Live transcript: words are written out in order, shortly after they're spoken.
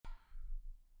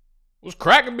What's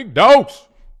cracking, big dogs?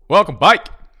 Welcome, Bike,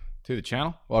 to the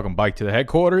channel. Welcome, Bike, to the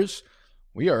headquarters.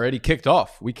 We already kicked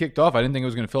off. I didn't think it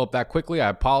was going to fill up that quickly. I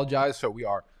apologize. So we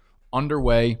are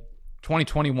underway.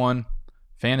 2021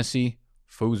 fantasy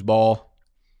foosball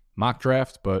mock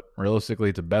draft, but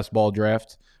realistically, it's a best ball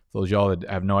draft. For those of y'all that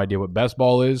have no idea what best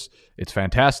ball is, it's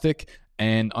fantastic,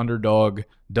 and Underdog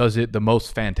does it the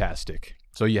most fantastic.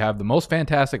 So you have the most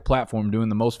fantastic platform doing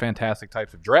the most fantastic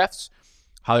types of drafts.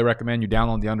 Highly recommend you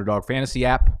download the Underdog Fantasy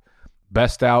app.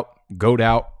 Best out, goat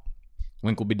out.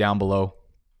 Link will be down below.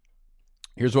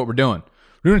 Here's what we're doing.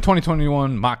 We're doing a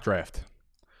 2021 mock draft.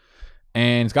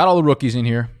 And it's got all the rookies in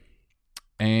here.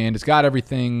 And it's got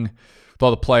everything with all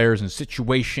the players and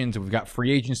situations. And we've got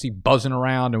free agency buzzing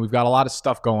around. And we've got a lot of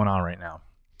stuff going on right now.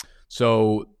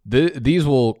 So these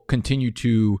will continue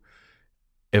to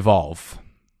evolve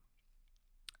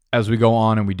as we go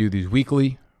on and we do these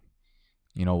weekly.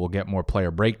 You know, we'll get more player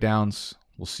breakdowns.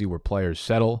 We'll see where players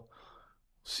settle.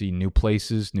 See new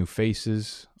places, new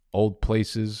faces, old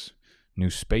places, new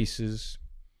spaces,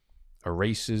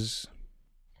 erases.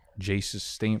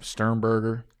 Jason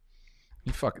Sternberger.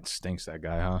 He fucking stinks, that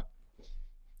guy, huh?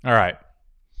 All right.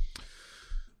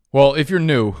 Well, if you're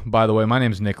new, by the way, my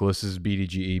name is Nicholas. This is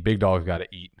BDGE. Big Dog's Gotta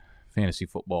Eat. Fantasy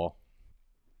football.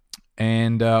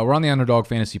 And we're on the Underdog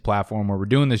Fantasy platform where we're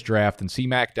doing this draft, and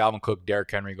C-Mac, Dalvin Cook,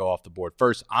 Derrick Henry go off the board.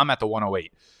 First, I'm at the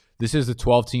 108. This is the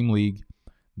 12-team league.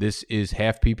 This is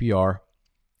half PPR.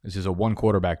 This is a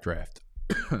one-quarterback draft.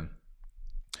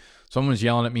 Someone was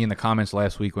yelling at me in the comments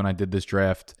last week when I did this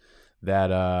draft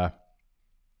that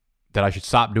I should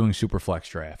stop doing Superflex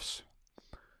drafts.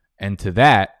 And to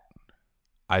that,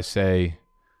 I say,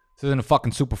 this isn't a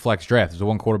fucking Superflex draft. It's a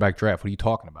one-quarterback draft. What are you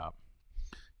talking about?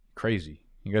 Crazy.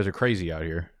 You guys are crazy out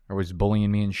here. Everybody's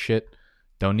bullying me and shit.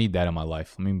 Don't need that in my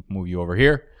life. Let me move you over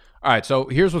here. All right, so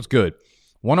here's what's good.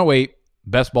 108,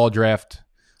 best ball draft.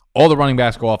 All the running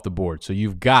backs go off the board. So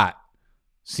you've got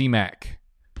C-Mac,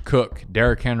 Cook,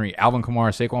 Derrick Henry, Alvin Kamara,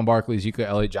 Saquon Barkley, Ezekiel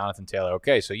Elliott, Jonathan Taylor.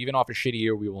 Okay, so even off a shitty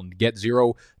year, we will get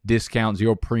zero discount,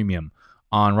 zero premium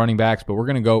on running backs. But we're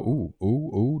going to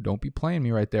go, don't be playing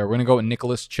me right there. We're going to go with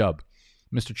Nicholas Chubb,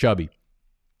 Mr. Chubby,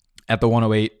 at the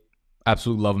 108.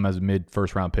 Absolutely love him as a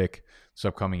mid-first round pick this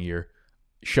upcoming year.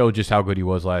 Showed just how good he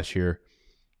was last year.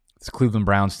 This Cleveland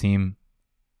Browns team,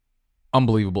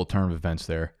 unbelievable turn of events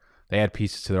there. They add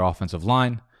pieces to their offensive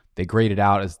line. They graded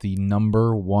out as the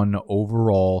number one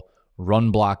overall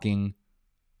run-blocking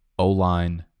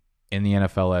O-line in the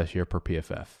NFL last year per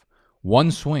PFF.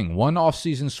 One swing, one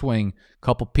offseason swing,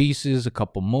 couple pieces, a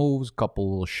couple moves, a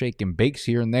couple little shake and bakes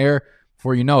here and there.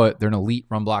 Before you know it, they're an elite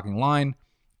run-blocking line,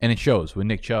 and it shows with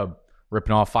Nick Chubb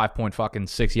ripping off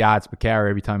 5.6 yards per carry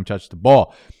every time he touches the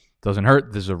ball. Doesn't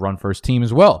hurt. This is a run-first team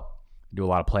as well. They do a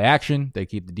lot of play action. They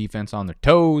keep the defense on their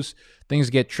toes. Things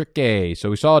get tricky. So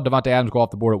we saw Davante Adams go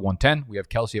off the board at 110. We have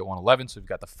Kelsey at 111. So we've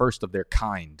got the first of their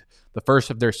kind, the first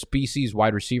of their species,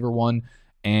 wide receiver one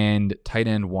and tight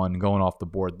end one going off the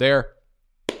board there.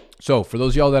 So for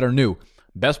those of y'all that are new,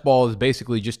 best ball is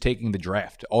basically just taking the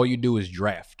draft. All you do is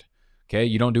draft. Okay,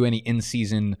 you don't do any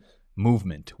in-season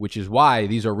movement, which is why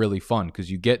these are really fun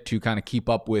because you get to kind of keep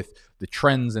up with the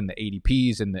trends and the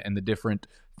ADPs and the different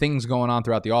things going on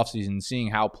throughout the offseason,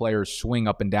 seeing how players swing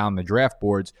up and down the draft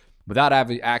boards without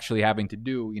actually having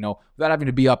to without having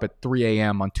to be up at 3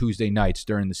 a.m. on Tuesday nights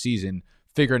during the season,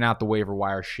 figuring out the waiver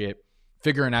wire shit,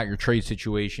 figuring out your trade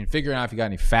situation, figuring out if you got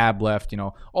any fab left,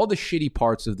 all the shitty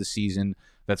parts of the season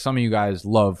that some of you guys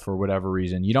love for whatever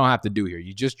reason. You don't have to do here.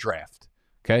 You just draft,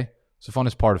 okay? It's the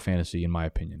funnest part of fantasy, in my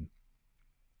opinion.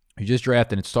 You just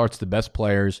draft, and it starts the best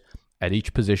players at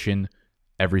each position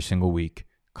every single week.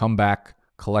 Come back,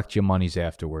 collect your monies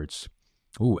afterwards.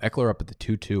 Ooh, Eckler up at the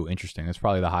 2-2. Interesting. That's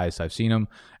probably the highest I've seen him.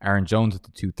 Aaron Jones at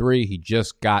the 2-3. He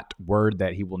just got word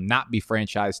that he will not be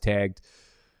franchise tagged.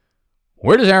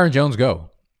 Where does Aaron Jones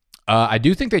go? I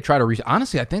do think they try to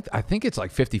honestly, I think it's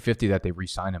like 50-50 that they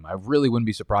re-sign him. I really wouldn't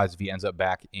be surprised if he ends up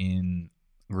back in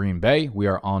Green Bay. We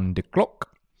are on the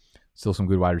clock. Still some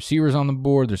good wide receivers on the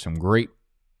board. There's some great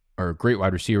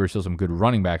wide receivers, still some good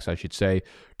running backs, I should say.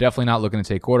 Definitely not looking to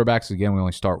take quarterbacks. Again, we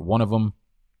only start one of them.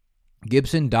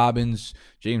 Gibson, Dobbins,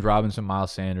 James Robinson,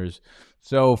 Miles Sanders.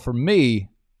 So for me,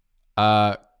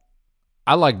 I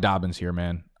like Dobbins here,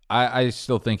 man. I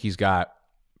still think he's got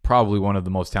probably one of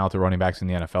the most talented running backs in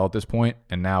the NFL at this point.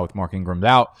 And now with Mark Ingram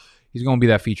out, he's going to be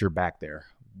that feature back there.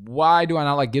 Why do I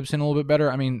not like Gibson a little bit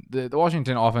better? I mean, the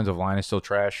Washington offensive line is still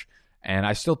trash. And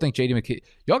I still think J.D. McKissic,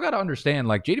 y'all got to understand,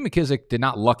 like, J.D. McKissic did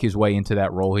not luck his way into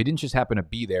that role. He didn't just happen to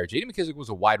be there. J.D. McKissic was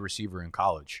a wide receiver in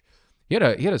college. He had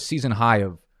a season high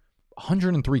of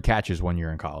 103 catches one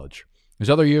year in college. There's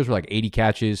other years where like 80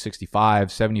 catches,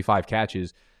 65, 75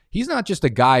 catches. He's not just a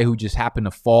guy who just happened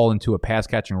to fall into a pass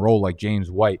catching role like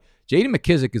James White. J.D.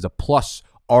 McKissic is a plus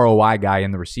ROI guy in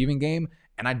the receiving game,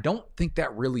 and I don't think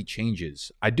that really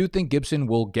changes. I do think Gibson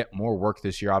will get more work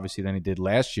this year, obviously, than he did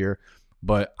last year,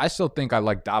 but I still think I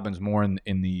like Dobbins more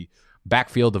in the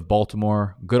backfield of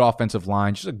Baltimore. Good offensive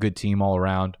line, just a good team all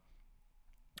around.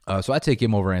 So I take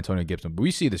him over Antonio Gibson. But we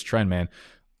see this trend, man.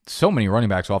 So many running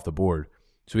backs off the board.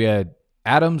 So we had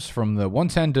Adams from the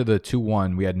 110 to the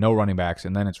 2-1. We had no running backs,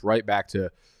 and then it's right back to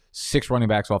 6 running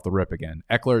backs off the rip again.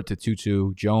 Eckler to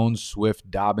 2-2, Jones, Swift,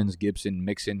 Dobbins, Gibson,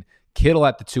 Mixon, Kittle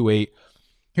at the 2-8.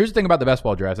 Here's the thing about the best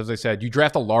ball draft. As I said, you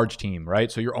draft a large team,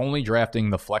 right? So you're only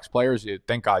drafting the flex players.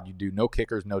 Thank God you do no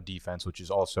kickers, no defense, which is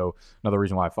also another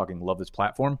reason why I fucking love this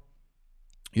platform.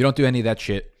 You don't do any of that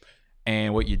shit.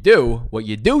 And what you do,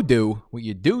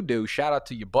 shout out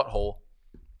to your butthole.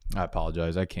 I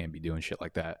apologize. I can't be doing shit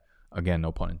like that. Again,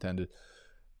 no pun intended.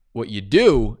 What you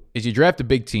do is you draft a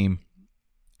big team,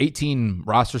 18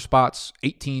 roster spots,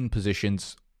 18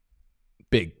 positions,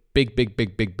 big.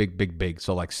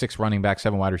 So like 6 running backs,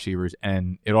 7 wide receivers,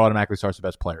 and it automatically starts the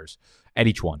best players at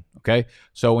each one, okay?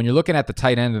 So when you're looking at the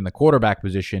tight end and the quarterback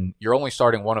position, you're only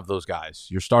starting one of those guys.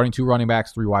 You're starting 2 running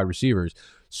backs, 3 wide receivers.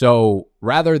 So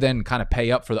rather than kind of pay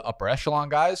up for the upper echelon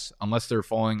guys, unless they're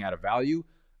falling out of value,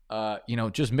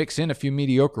 just mix in a few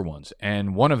mediocre ones,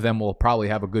 and one of them will probably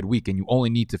have a good week, and you only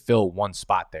need to fill one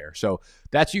spot there. So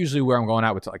that's usually where I'm going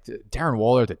out with, like Darren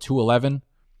Waller at the 211,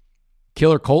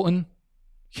 Killer Colton.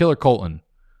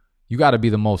 You got to be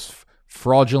the most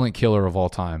fraudulent killer of all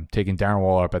time, taking Darren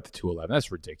Waller up at the 211.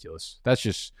 That's ridiculous. That's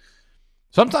just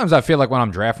sometimes I feel like when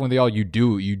I'm drafting with y'all, you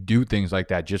do things like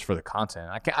that just for the content.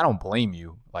 I don't blame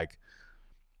you. Like,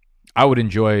 I would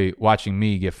enjoy watching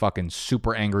me get fucking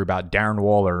super angry about Darren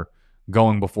Waller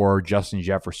going before Justin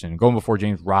Jefferson, going before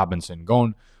James Robinson,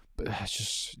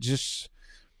 just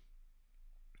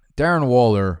Darren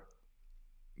Waller.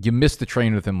 You missed the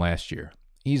train with him last year.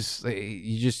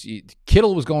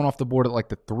 Kittle was going off the board at like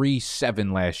the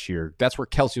 3-7 last year. That's where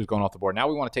Kelsey was going off the board. Now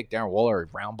we want to take Darren Waller a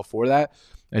round before that.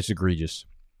 It's egregious.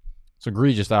 It's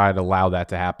egregious that I'd allow that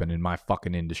to happen in my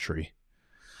fucking industry.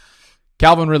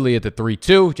 Calvin Ridley at the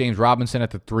 3-2. James Robinson at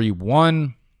the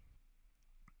 3-1.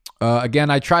 Again,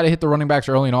 I try to hit the running backs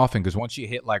early and often because once you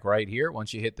hit like right here,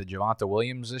 once you hit the Javonte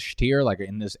Williams-ish tier, like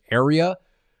in this area,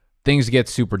 things get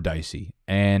super dicey,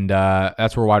 and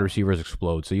that's where wide receivers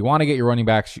explode. So you want to get your running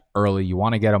backs early. You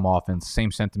want to get them offense.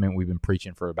 Same sentiment we've been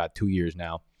preaching for about 2 years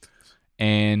now.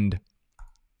 And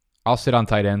I'll sit on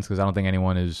tight ends because I don't think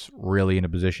anyone is really in a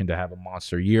position to have a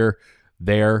monster year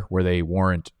there where they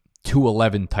warrant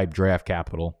 211 type draft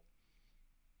capital.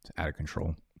 It's out of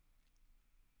control.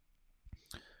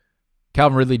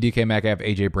 Calvin Ridley, DK Metcalf,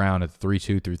 AJ Brown at the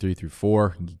 3-2, 3-3,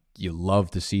 3-4. You love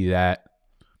to see that.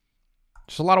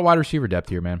 Just a lot of wide receiver depth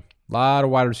here, man. A lot of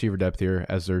wide receiver depth here,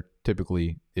 as there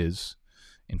typically is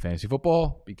in fantasy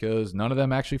football, because none of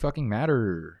them actually fucking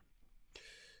matter.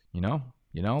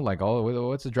 Like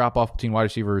what's the drop off between wide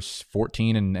receivers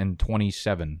 14 and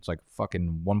 27? It's like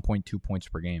fucking 1.2 points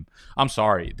per game. I'm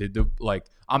sorry,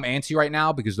 I'm antsy right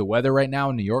now because the weather right now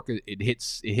in New York it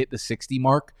hit the 60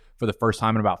 mark for the first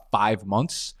time in about 5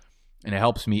 months, and it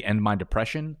helps me end my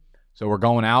depression. So we're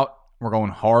going out. We're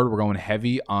going hard. We're going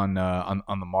heavy on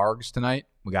the Margs tonight.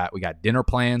 We got dinner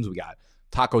plans. We got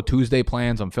Taco Tuesday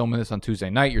plans. I'm filming this on Tuesday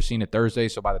night. You're seeing it Thursday.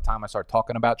 So by the time I start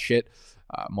talking about shit,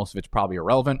 most of it's probably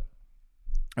irrelevant.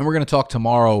 And we're going to talk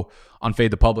tomorrow on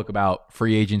Fade the Public about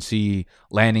free agency,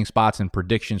 landing spots, and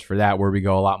predictions for that, where we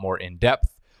go a lot more in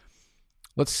depth.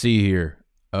 Let's see here.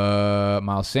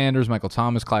 Miles Sanders, Michael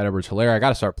Thomas, Clyde Edwards-Helaire. I got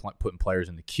to start putting players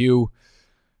in the queue.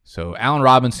 So Allen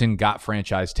Robinson got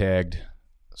franchise tagged.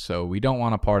 So we don't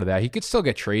want a part of that. He could still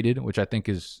get traded, which I think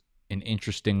is an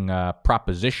interesting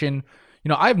proposition.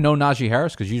 I have no Najee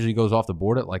Harris because usually he goes off the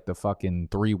board at like the fucking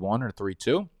 3-1 or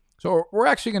 3-2. So we're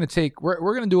actually going to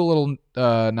we're going to do a little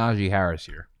Najee Harris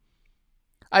here.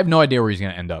 I have no idea where he's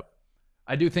going to end up.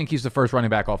 I do think he's the first running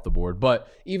back off the board.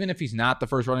 But even if he's not the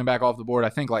first running back off the board, I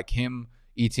think like him,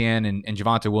 Etienne, and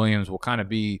Javonte Williams will kind of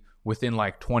be within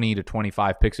like 20 to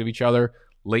 25 picks of each other,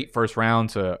 late first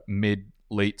round to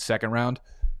mid-late second round.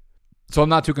 So I'm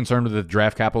not too concerned with the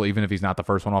draft capital, even if he's not the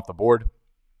first one off the board.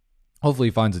 Hopefully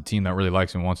he finds a team that really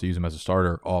likes him and wants to use him as a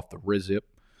starter off the Rizip.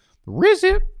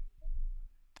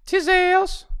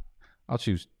 Tizails. I'll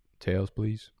choose tails,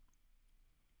 please.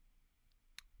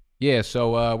 Yeah,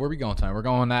 so where are we going tonight? We're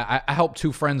going that. I helped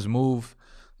 2 friends move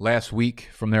last week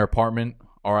from their apartment,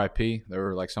 RIP. They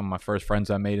were like some of my first friends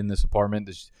I made in this apartment,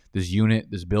 this unit,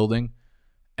 this building,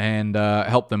 and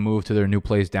helped them move to their new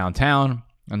place downtown.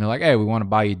 And they're like, hey, we want to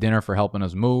buy you dinner for helping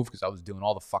us move, because I was doing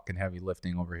all the fucking heavy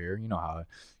lifting over here. You know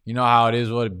how it is,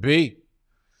 what it be.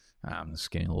 I'm just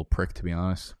getting a little prick, to be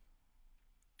honest.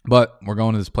 But we're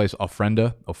going to this place,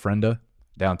 Ofrenda,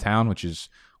 downtown, which is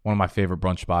one of my favorite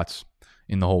brunch spots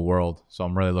in the whole world. So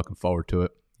I'm really looking forward to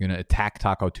it. I'm going to attack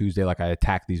Taco Tuesday like I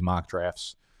attack these mock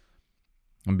drafts.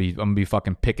 I'm gonna be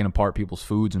fucking picking apart people's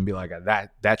foods and be like,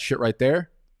 that shit right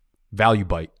there, value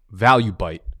bite.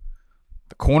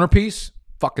 The corner piece,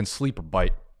 fucking sleeper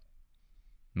bite.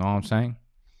 Know what I'm saying?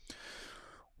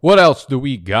 What else do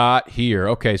we got here?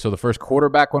 Okay, so the first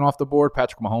quarterback went off the board.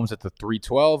 Patrick Mahomes at the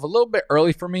 312. A little bit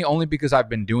early for me, only because I've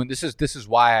been doing this is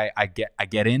why I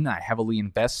get in. I heavily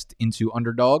invest into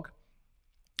Underdog.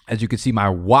 As you can see, my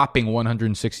whopping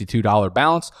 $162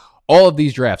 balance. All of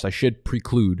these drafts, I should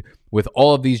preclude, with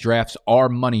all of these drafts are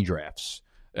money drafts.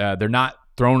 They're not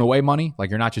throwing away money. Like,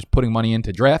 you're not just putting money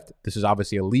into draft. This is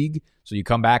obviously a league. So you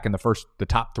come back and the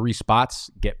top 3 spots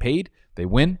get paid. They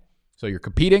win. So you're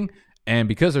competing. And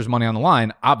because there's money on the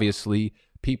line, obviously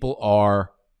people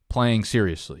are playing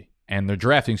seriously and they're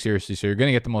drafting seriously. So you're going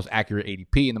to get the most accurate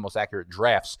ADP and the most accurate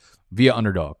drafts via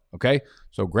Underdog. Okay.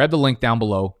 So grab the link down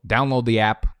below, download the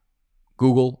app,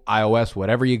 Google, iOS,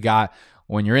 whatever you got.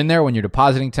 When you're in there, when you're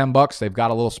depositing $10, they've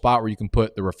got a little spot where you can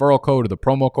put the referral code or the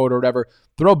promo code or whatever.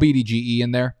 Throw BDGE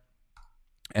in there,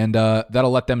 and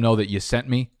that'll let them know that you sent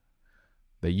me,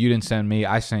 that you didn't send me,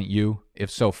 I sent you.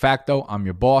 If so facto, I'm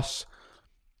your boss.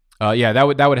 Yeah,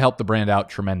 that would help the brand out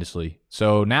tremendously.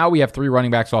 So now we have 3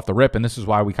 running backs off the rip, and this is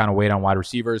why we kind of wait on wide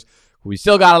receivers. We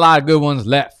still got a lot of good ones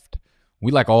left.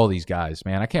 We like all these guys,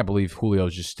 man. I can't believe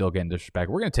Julio's just still getting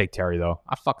disrespect. We're going to take Terry, though.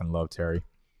 I fucking love Terry.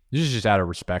 This is just out of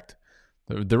respect.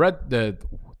 The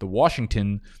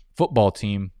Washington football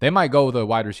team, they might go with a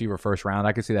wide receiver first round.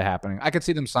 I could see that happening. I could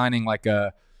see them signing like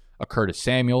a Curtis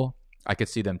Samuel. I could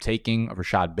see them taking a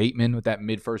Rashad Bateman with that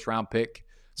mid-first round pick.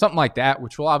 Something like that,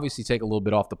 which will obviously take a little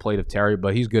bit off the plate of Terry,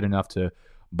 but he's good enough to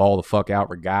ball the fuck out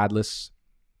regardless.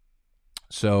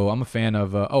 So I'm a fan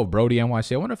of, Brody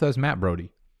NYC. I wonder if that's Matt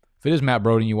Brody. If it is Matt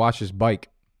Brody and you watch his bike,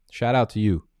 shout out to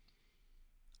you.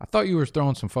 I thought you were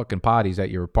throwing some fucking potties at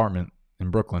your apartment in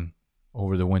Brooklyn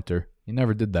over the winter. You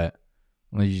never did that.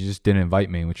 Unless you just didn't invite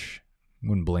me, which I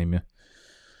wouldn't blame you.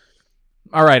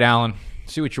 All right, Alan.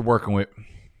 See what you're working with.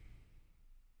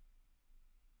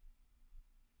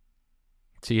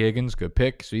 T. Higgins, good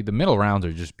pick. See, the middle rounds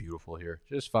are just beautiful here.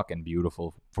 Just fucking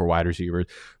beautiful for wide receivers.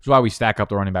 That's why we stack up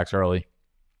the running backs early.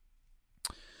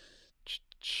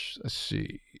 Let's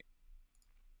see.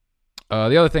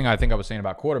 The other thing I think I was saying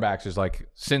about quarterbacks is, like,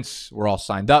 since we're all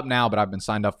signed up now, but I've been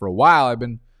signed up for a while, I've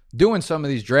been doing some of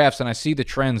these drafts, and I see the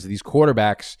trends. These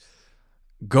quarterbacks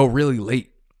go really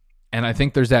late. And I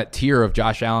think there's that tier of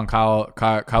Josh Allen,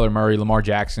 Kyler Murray, Lamar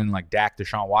Jackson, like Dak,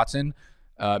 Deshaun Watson,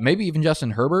 maybe even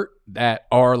Justin Herbert, that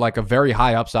are like a very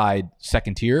high upside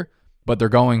second tier, but they're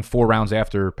going 4 rounds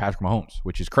after Patrick Mahomes,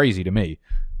 which is crazy to me.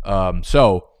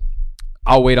 So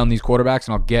I'll wait on these quarterbacks,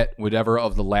 and I'll get whatever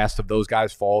of the last of those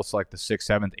guys falls, like the 6th,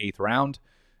 7th, 8th round,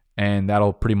 and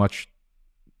that'll pretty much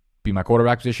be my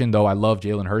quarterback position, though I love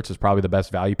Jalen Hurts as probably the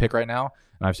best value pick right now.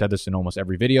 And I've said this in almost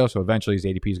every video. So eventually his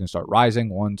ADP is going to start rising.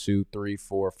 1, 2, 3,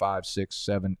 4, 5, 6,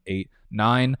 7, 8,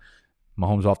 9.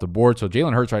 Mahomes off the board. So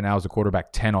Jalen Hurts right now is the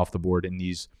quarterback 10 off the board in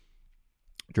these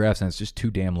drafts, and it's just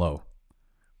too damn low.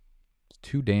 It's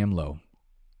too damn low.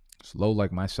 It's low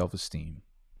like my self-esteem.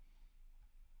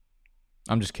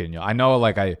 I'm just kidding you. I know,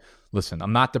 listen,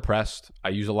 I'm not depressed. I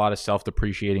use a lot of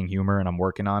self-depreciating humor, and I'm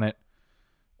working on it.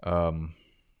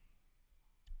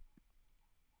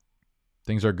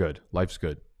 Things are good. Life's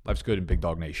good. Life's good in Big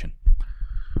Dog Nation.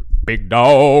 Big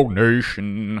Dog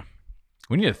Nation.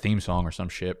 We need a theme song or some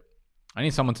shit. I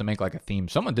need someone to make like a theme.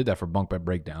 Someone did that for Bunk Bed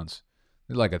Breakdowns.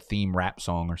 They did like a theme rap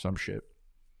song or some shit.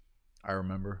 I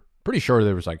remember. Pretty sure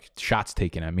there was like shots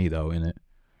taken at me though in it.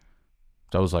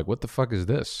 So I was like, what the fuck is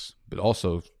this? But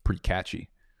also pretty catchy.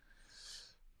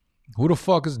 Who the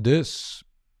fuck is this?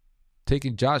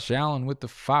 Taking Josh Allen with the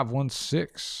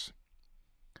 516.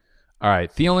 All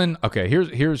right, Thielen. Okay,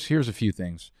 here's a few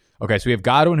things. Okay, so we have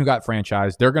Godwin who got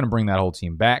franchised. They're going to bring that whole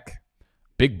team back.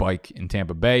 Big bike in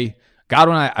Tampa Bay.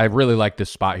 Godwin, I really like this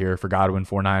spot here for Godwin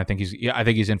 4.9. I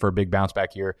think he's in for a big bounce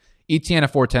back here. ETN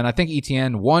at 4.10. I think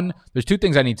ETN there's 2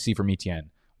 things I need to see from ETN: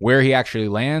 where he actually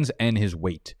lands and his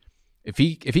weight. If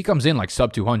he comes in like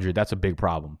sub 200, that's a big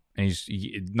problem, and he's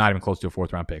not even close to a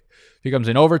 4th round pick. If he comes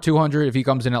in over 200, if he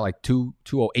comes in at like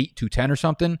 208, 210 or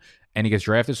something, and he gets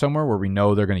drafted somewhere where we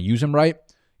know they're going to use him right,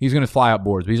 he's going to fly up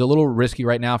boards. But he's a little risky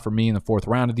right now for me in the 4th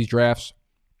round of these drafts.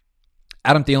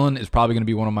 Adam Thielen is probably going to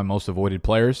be one of my most avoided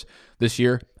players this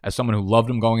year. As someone who loved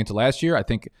him going into last year, I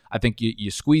think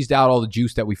you squeezed out all the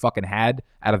juice that we fucking had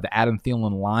out of the Adam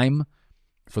Thielen lime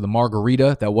for the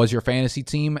margarita that was your fantasy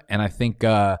team, and I think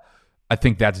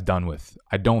that's done with.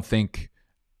 I don't think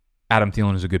Adam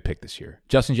Thielen is a good pick this year.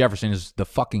 Justin Jefferson is the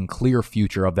fucking clear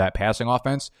future of that passing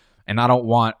offense, and I don't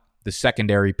want the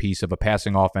secondary piece of a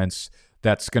passing offense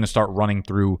that's going to start running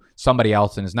through somebody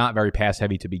else and is not very pass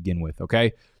heavy to begin with,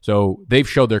 okay? So they've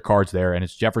showed their cards there, and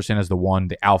it's Jefferson as the one,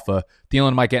 the alpha.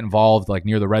 Thielen might get involved like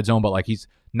near the red zone, but like he's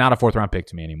not a fourth-round pick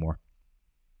to me anymore.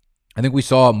 I think we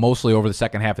saw mostly over the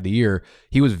second half of the year,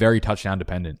 he was very touchdown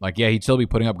dependent. Like, yeah, he'd still be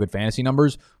putting up good fantasy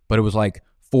numbers, but it was like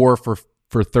 4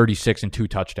 for 36 and 2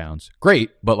 touchdowns. Great,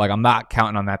 but like I'm not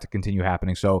counting on that to continue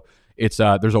happening. So it's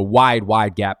there's a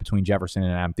wide gap between Jefferson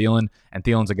and Adam Thielen, and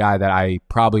Thielen's a guy that I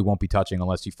probably won't be touching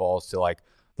unless he falls to like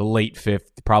the late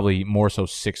 5th, probably more so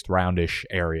 6th roundish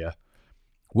area.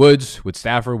 Woods with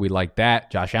Stafford, we like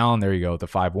that. Josh Allen, there you go, the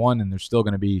 5-1, and there's still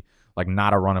going to be like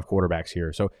not a run of quarterbacks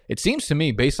here. So it seems to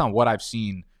me, based on what I've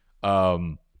seen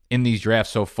in these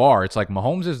drafts so far, it's like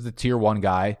Mahomes is the tier 1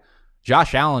 guy.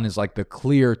 Josh Allen is like the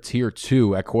clear tier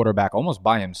 2 at quarterback almost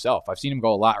by himself. I've seen him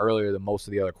go a lot earlier than most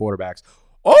of the other quarterbacks.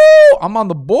 Oh, I'm on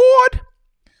the board.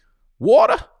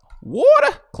 Water.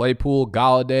 Claypool,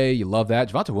 Galladay, you love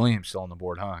that. Javonte Williams still on the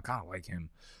board, huh? I kind of like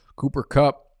him. Cooper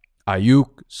Kupp,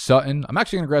 Ayuk, Sutton. I'm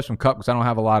actually going to grab some Kupp because I don't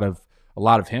have a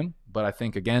lot of him. But I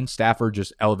think, again, Stafford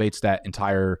just elevates that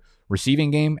entire receiving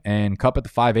game. And Kupp at the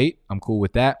 5'8", I'm cool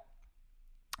with that.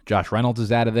 Josh Reynolds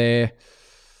is out of there.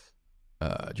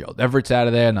 Gerald Everett's out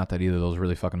of there. Not that either of those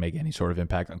really fucking make any sort of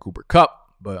impact on Cooper Kupp,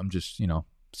 but I'm just,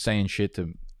 saying shit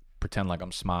to pretend like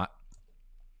I'm smart.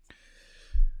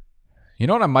 You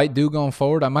know what I might do going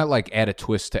forward? I might like add a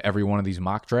twist to every one of these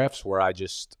mock drafts where I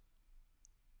just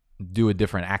do a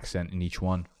different accent in each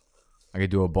one. I could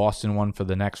do a Boston one for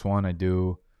the next one. I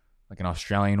do like an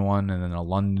Australian one, and then a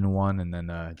London one, and then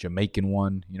a Jamaican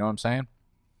one. You know what I'm saying?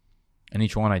 And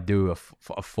each one I do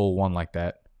a full one like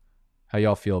that. How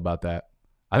y'all feel about that?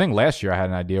 I think last year I had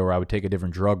an idea where I would take a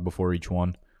different drug before each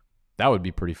one. That would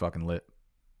be pretty fucking lit.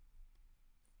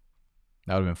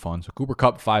 That would have been fun. So Cooper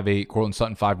Kupp 5'8", Courtland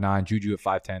Sutton 5'9", Juju at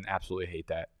 5'10". Absolutely hate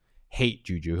that. Hate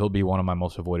Juju. He'll be one of my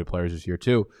most avoided players this year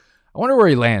too. I wonder where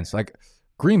he lands. Like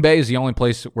Green Bay is the only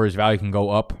place where his value can go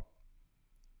up.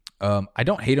 I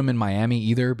don't hate him in Miami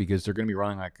either because they're going to be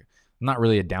running like not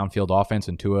really a downfield offense,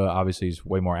 and Tua obviously is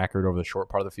way more accurate over the short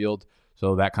part of the field.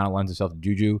 So that kind of lends itself to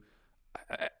Juju.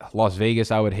 Las Vegas,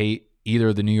 I would hate. Either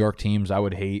of the New York teams, I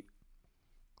would hate.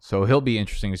 So he'll be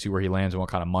interesting to see where he lands and what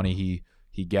kind of money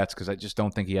he gets, because I just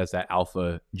don't think he has that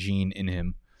alpha gene in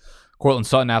him. Courtland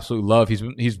Sutton, absolutely love.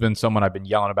 He's been someone I've been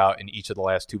yelling about in each of the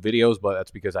last 2 videos, but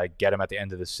that's because I get him at the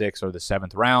end of the 6th or the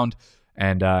 7th round,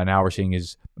 and now we're seeing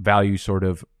his value sort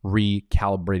of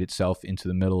recalibrate itself into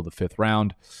the middle of the 5th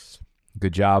round.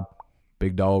 Good job,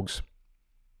 big dogs.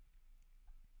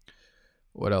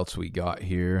 What else we got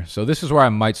here? So this is where I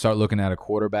might start looking at a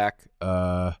quarterback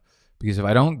because if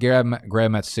I don't grab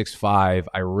him at 6'5",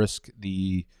 I risk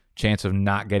the chance of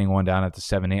not getting one down at the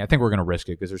 7-8. I think we're going to risk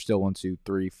it because there's still 1, 2,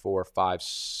 3, 4, 5,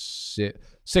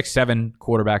 6, 7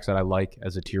 quarterbacks that I like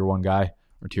as a tier 1 guy,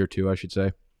 or tier 2, I should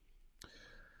say.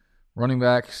 Running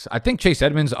backs. I think Chase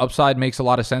Edmonds' upside makes a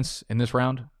lot of sense in this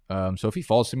round. So if he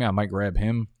falls to me, I might grab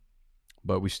him.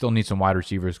 But we still need some wide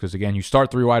receivers because, again, you start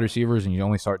 3 wide receivers and you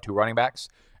only start 2 running backs,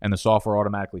 and the software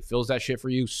automatically fills that shit for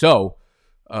you. So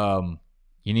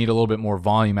you need a little bit more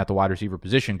volume at the wide receiver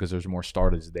position because there's more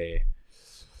starters there.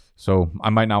 So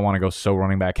I might not want to go so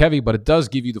running back heavy, but it does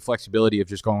give you the flexibility of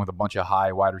just going with a bunch of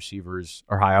high wide receivers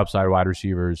or high upside wide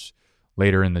receivers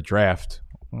later in the draft,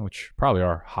 which probably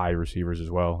are high receivers as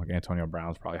well. Like Antonio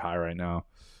Brown's probably high right now.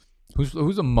 Who's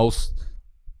the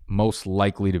most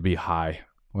likely to be high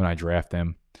when I draft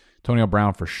him? Antonio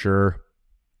Brown for sure.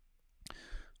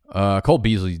 Cole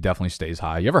Beasley definitely stays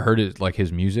high. You ever heard it, like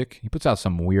his music? He puts out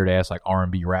some weird ass like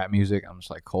R&B rap music. I'm just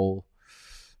like, Cole,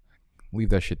 leave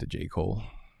that shit to J. Cole.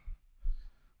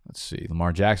 Let's see.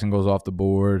 Lamar Jackson goes off the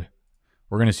board.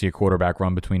 We're going to see a quarterback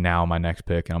run between now and my next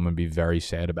pick, and I'm going to be very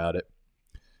sad about it.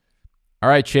 All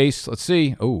right, Chase. Let's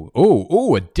see.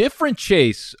 Oh, a different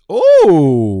Chase.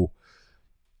 Man.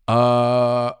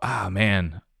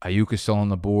 Ayuk is still on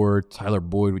the board. Tyler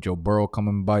Boyd with Joe Burrow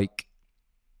coming bike.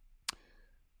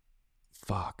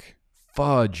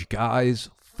 Fudge, guys.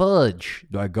 Fudge.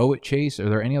 Do I go with Chase? Are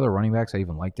there any other running backs I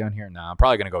even like down here? Nah, I'm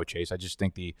probably going to go with Chase. I just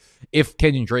think if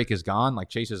Kenyon Drake is gone, like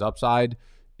Chase's upside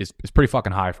is pretty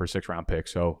fucking high for a 6th-round pick.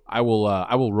 So I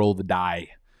will roll the die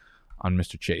on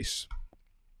Mr. Chase.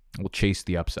 We'll chase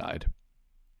the upside.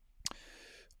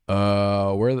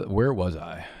 Where was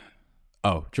I?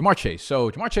 Oh, Ja'Marr Chase.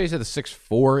 So Ja'Marr Chase at the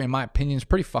 6'4", in my opinion, is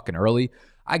pretty fucking early.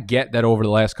 I get that over the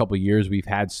last couple of years we've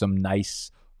had some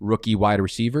nice rookie wide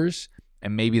receivers,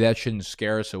 and maybe that shouldn't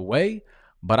scare us away.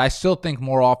 But I still think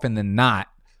more often than not,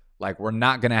 like, we're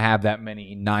not going to have that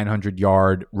many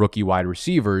 900-yard rookie wide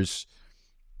receivers,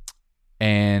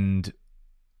 and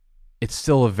it's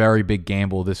still a very big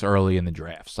gamble this early in the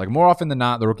drafts. Like, more often than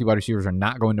not, the rookie wide receivers are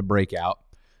not going to break out.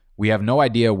 We have no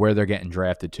idea where they're getting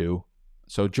drafted to.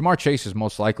 So Ja'Marr Chase is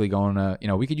most likely going to,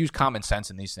 we could use common sense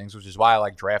in these things, which is why I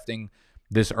like drafting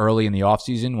this early in the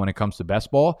offseason when it comes to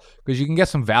best ball, because you can get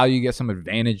some value, get some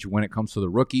advantage when it comes to the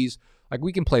rookies. Like,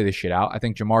 we can play this shit out. I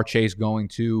think Ja'Marr Chase going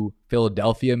to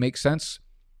Philadelphia makes sense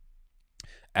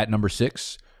at number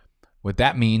 6. What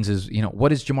that means is,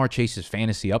 what is Ja'Marr Chase's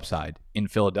fantasy upside in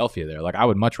Philadelphia there? Like, I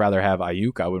would much rather have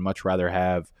Ayuk. I would much rather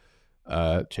have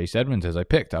Chase Edmonds as I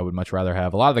picked. I would much rather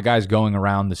have a lot of the guys going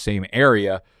around the same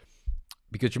area,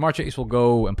 because Ja'Marr Chase will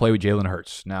go and play with Jalen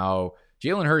Hurts. Now,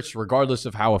 Jalen Hurts, regardless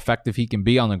of how effective he can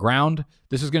be on the ground,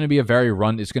 this is going to be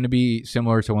it's going to be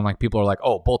similar to when, like, people are like,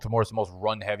 oh, Baltimore's the most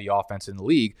run-heavy offense in the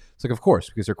league. It's like, of course,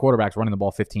 because their quarterback's running the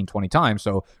ball 15, 20 times.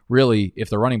 So really, if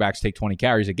the running backs take 20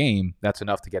 carries a game, that's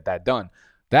enough to get that done.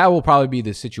 That will probably be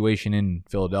the situation in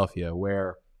Philadelphia,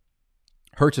 where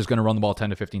Hurts is going to run the ball 10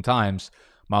 to 15 times.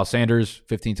 Miles Sanders,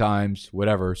 15 times,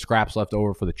 whatever, scraps left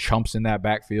over for the chumps in that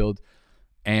backfield.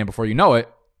 And before you know it,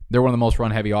 they're one of the most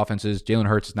run-heavy offenses. Jalen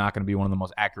Hurts is not going to be one of the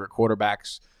most accurate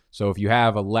quarterbacks. So if you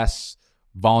have a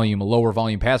lower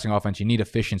volume passing offense, you need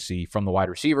efficiency from the wide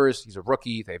receivers. He's a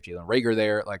rookie. They have Jalen Reagor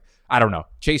there. Like, I don't know.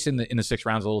 Chase in the 6th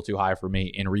round is a little too high for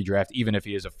me in redraft, even if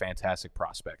he is a fantastic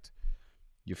prospect.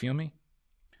 You feel me?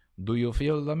 Do you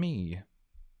feel me?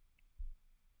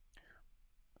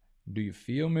 Do you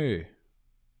feel me?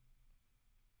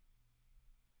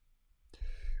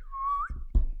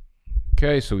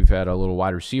 Okay, so we've had a little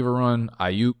wide receiver run.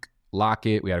 Ayuk,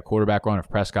 Lockett. We had a quarterback run of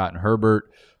Prescott and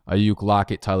Herbert. Ayuk,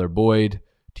 Lockett, Tyler Boyd,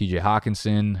 TJ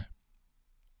Hawkinson.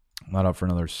 I'm not up for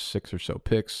another 6 or so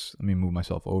picks. Let me move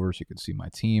myself over so you can see my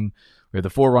team. We have the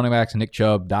 4 running backs: Nick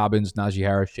Chubb, Dobbins, Najee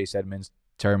Harris, Chase Edmonds,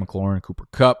 Terry McLaurin, Cooper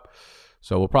Kupp.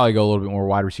 So we'll probably go a little bit more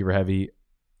wide receiver heavy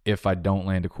if I don't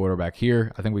land a quarterback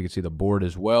here. I think we can see the board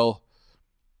as well.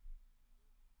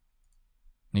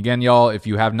 And again, y'all, if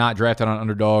you have not drafted on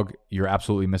Underdog, you're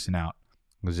absolutely missing out,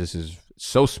 because this is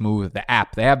so smooth. The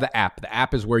app, they have the app. The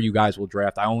app is where you guys will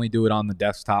draft. I only do it on the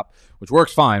desktop, which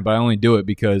works fine, but I only do it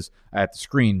because I have to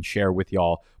screen share with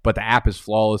y'all. But the app is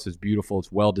flawless. It's beautiful.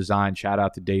 It's well designed. Shout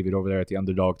out to David over there at the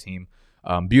Underdog team.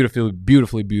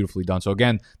 Beautifully done. So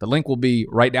again, the link will be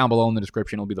right down below in the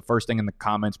description. It'll be the first thing in the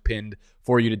comments pinned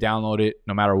for you to download it,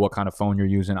 no matter what kind of phone you're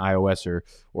using, iOS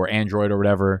or Android or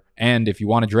whatever. And if you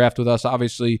want to draft with us,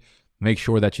 obviously, make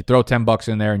sure that you throw $10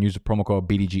 in there and use the promo code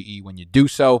BDGE when you do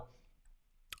so.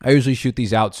 I usually shoot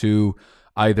these out to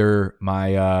either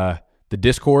my the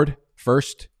Discord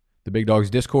first, the Big Dogs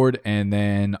Discord, and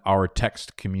then our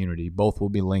text community. Both will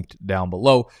be linked down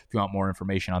below if you want more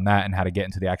information on that and how to get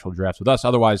into the actual drafts with us.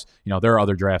 Otherwise, there are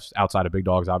other drafts outside of Big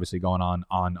Dogs obviously going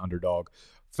on Underdog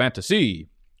Fantasy.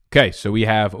 Okay, so we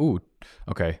have,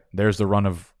 there's the run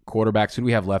of quarterbacks. Who do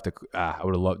we have left? I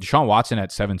would have loved Deshaun Watson at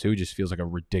 7-2 just feels like a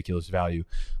ridiculous value.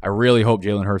 I really hope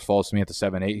Jalen Hurts falls to me at the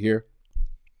 7-8 here.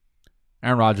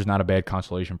 Aaron Rodgers, not a bad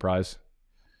consolation prize.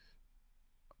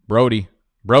 Brody,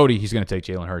 he's going to take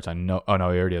Jalen Hurts. I know. Oh,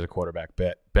 no, he already has a quarterback.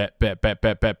 Bet.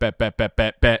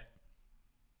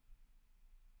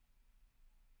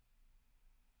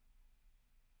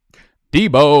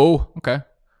 Debo. Okay.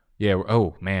 Yeah.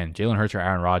 Oh, man. Jalen Hurts or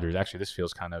Aaron Rodgers. Actually, this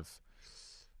feels kind of...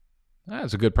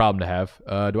 That's a good problem to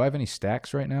have. Do I have any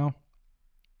stacks right now?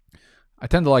 I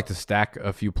tend to like to stack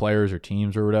a few players or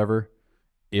teams or whatever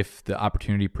if the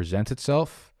opportunity presents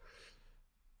itself.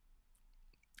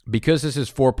 Because this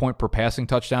is 4-point per passing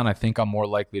touchdown, I think I'm more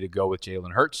likely to go with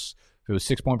Jalen Hurts. If it was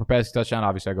 6-point per passing touchdown,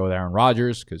 obviously I go with Aaron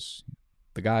Rodgers because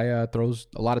the guy throws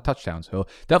a lot of touchdowns. He'll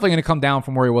definitely going to come down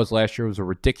from where he was last year. It was a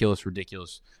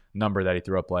ridiculous number that he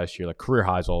threw up last year, like career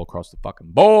highs all across the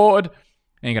fucking board.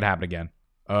 Ain't going to happen again.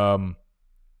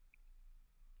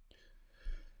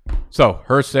 So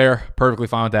Hurts there, perfectly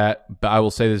fine with that. But I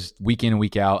will say this week in and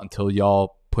week out until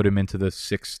y'all put him into the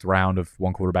 6th round of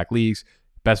one quarterback leagues.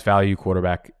 Best value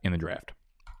quarterback in the draft.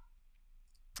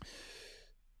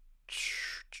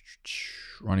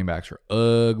 Running backs are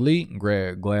ugly.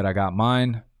 Glad I got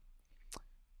mine.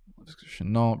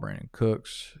 Chenault, Brandon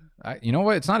Cooks. You know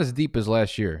what? It's not as deep as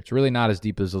last year. It's really not as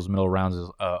deep as those middle rounds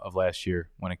of last year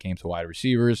when it came to wide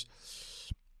receivers.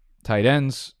 Tight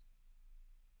ends.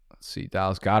 Let's see.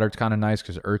 Dallas Goedert's kind of nice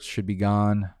because Ertz should be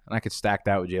gone. And I could stack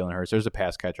that with Jalen Hurts. There's a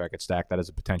pass catcher I could stack that as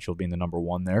a potential being the number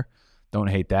one there. Don't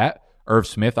hate that. Irv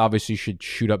Smith obviously should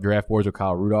shoot up draft boards with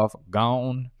Kyle Rudolph.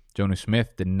 Gone. Jonnu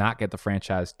Smith did not get the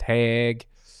franchise tag.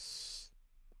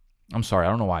 I'm sorry. I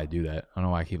don't know why I do that. I don't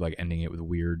know why I keep like ending it with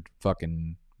weird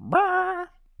fucking... You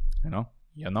know?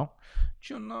 You know?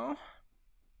 You know?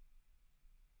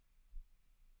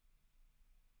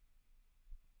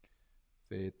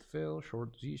 It fell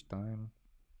short this time.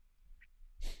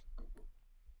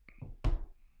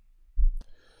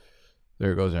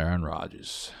 There goes Aaron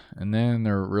Rodgers. And then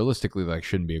there realistically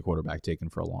shouldn't be a quarterback taken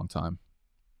for a long time.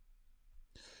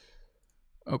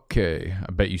 Okay.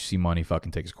 I bet you see money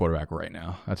fucking takes a quarterback right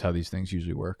now. That's how these things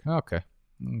usually work. Okay.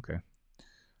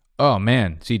 Oh,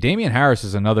 man. See, Damian Harris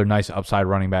is another nice upside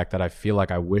running back that I feel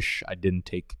like I wish I didn't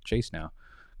take Chase now.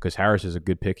 Because Harris is a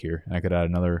good pick here. And I could add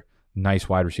another nice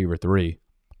wide receiver 3.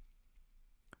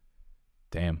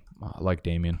 Damn. I like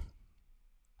Damian.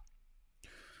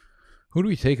 Who do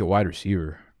we take at wide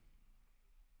receiver?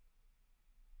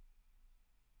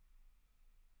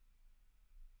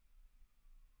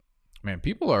 Man,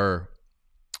 people are...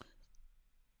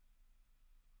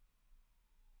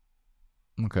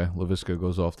 Okay, Laviska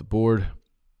goes off the board.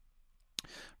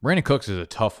 Brandon Cooks is a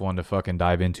tough one to fucking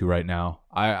dive into right now.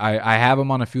 I have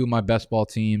him on a few of my best ball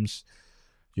teams.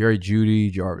 Jerry Jeudy,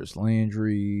 Jarvis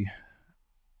Landry.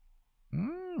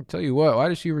 Tell you what, wide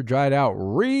receiver dried out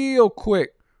real quick.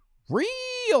 I'm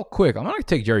going to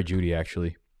take Jerry Jeudy,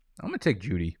 actually. I'm going to take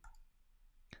Jeudy.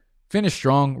 Finished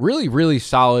strong. Really, really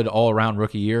solid all-around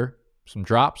rookie year. Some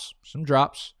drops.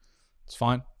 It's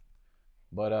fine.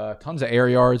 But tons of air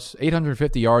yards.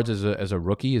 850 yards as a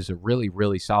rookie is a really,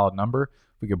 really solid number.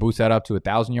 We could boost that up to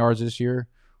 1,000 yards this year.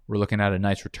 We're looking at a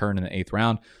nice return in the 8th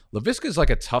round. Laviska is like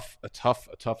a tough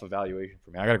evaluation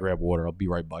for me. I got to grab water. I'll be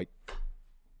right back.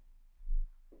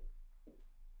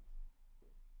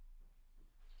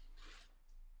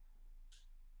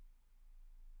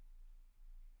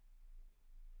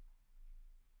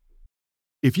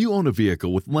 If you own a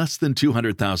vehicle with less than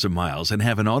 200,000 miles and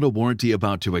have an auto warranty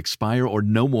about to expire or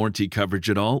no warranty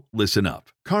coverage at all, listen up.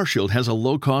 CarShield has a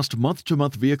low-cost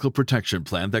month-to-month vehicle protection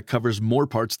plan that covers more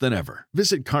parts than ever.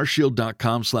 Visit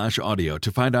carshield.com/audio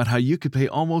to find out how you could pay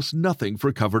almost nothing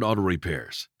for covered auto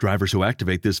repairs. Drivers who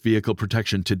activate this vehicle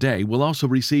protection today will also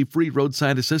receive free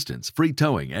roadside assistance, free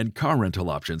towing, and car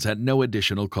rental options at no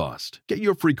additional cost. Get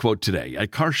your free quote today at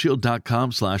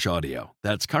carshield.com/audio.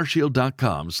 That's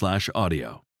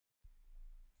carshield.com/audio.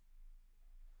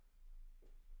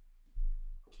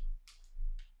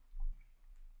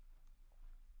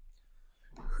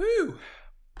 Whew.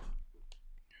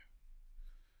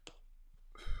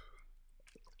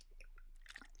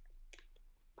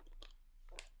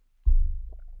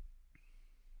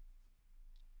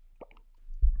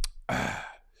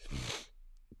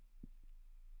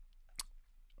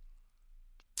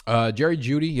 Jerry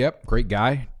Jeudy, yep, great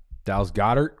guy. Dallas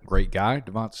Goedert, great guy.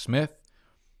 Devonta Smith,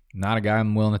 not a guy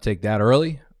I'm willing to take that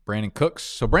early. Brandon Cooks.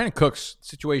 So Brandon Cooks'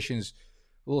 situation is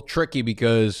a little tricky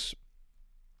because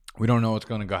we don't know what's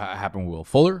going to happen with Will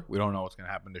Fuller. We don't know what's going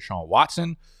to happen to Deshaun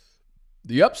Watson.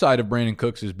 The upside of Brandon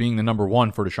Cooks is being the number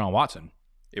one for Deshaun Watson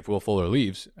if Will Fuller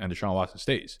leaves and Deshaun Watson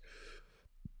stays.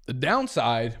 The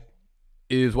downside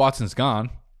is Watson's gone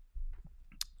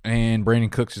and Brandon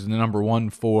Cooks is the number one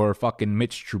for fucking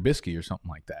Mitch Trubisky or something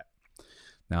like that.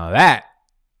 Now that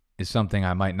is something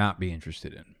I might not be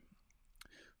interested in.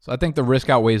 So I think the risk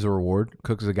outweighs the reward.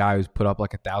 Cooks is a guy who's put up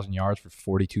like 1,000 yards for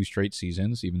 42 straight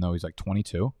seasons, even though he's like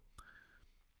 22.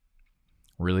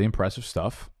 Really impressive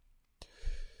stuff.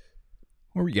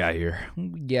 What we got here? All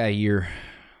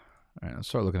right, let's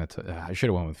start looking at... I should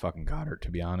have went with fucking Goddard,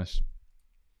 to be honest.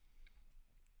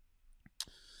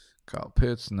 Kyle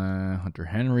Pitts, nah. Hunter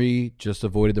Henry just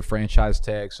avoided the franchise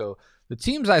tag. So the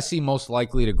teams I see most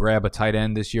likely to grab a tight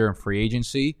end this year in free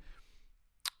agency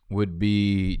would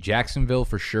be Jacksonville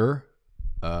for sure,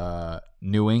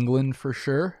 New England for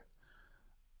sure.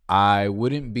 I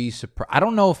wouldn't be surprised. I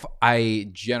don't know if I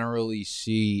generally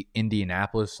see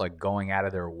Indianapolis like going out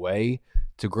of their way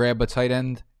to grab a tight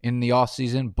end in the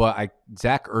offseason, but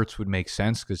Zach Ertz would make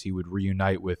sense because he would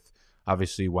reunite with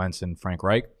obviously Wentz and Frank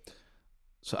Reich.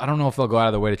 So I don't know if they'll go out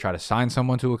of their way to try to sign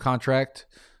someone to a contract,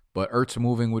 but Ertz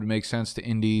moving would make sense to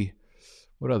Indy.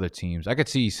 What other teams? I could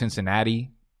see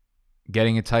Cincinnati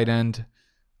getting a tight end.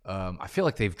 I feel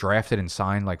like they've drafted and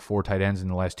signed like 4 tight ends in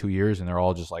the last 2 years, and they're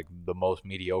all just like the most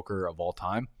mediocre of all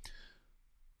time.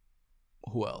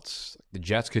 Who else? The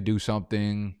Jets could do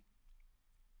something.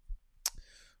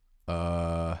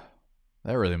 That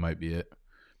really might be it.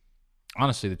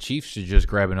 Honestly, the Chiefs should just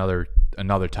grab another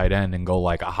tight end and go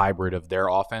like a hybrid of their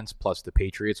offense plus the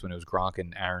Patriots when it was Gronk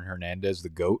and Aaron Hernandez, the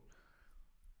GOAT.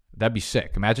 That'd be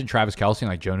sick. Imagine Travis Kelce and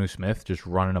like Jonnu Smith just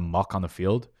running amok on the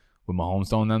field with Mahomes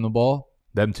throwing them the ball.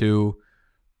 Them two,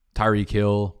 Tyreek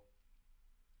Hill.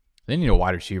 They need a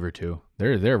wide receiver too.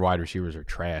 Their wide receivers are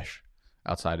trash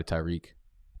outside of Tyreek.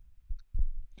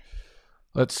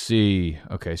 Let's see.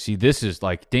 Okay, see, this is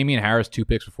like Damian Harris, 2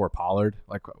 picks before Pollard.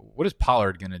 Like, what is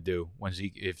Pollard going to do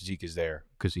if Zeke is there?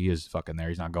 Because he is fucking there.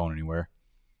 He's not going anywhere.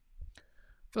 I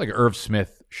feel like Irv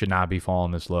Smith should not be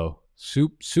falling this low.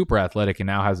 Super athletic and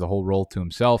now has the whole role to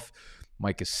himself.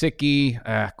 Mike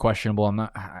Gesicki, questionable.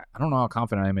 I don't know how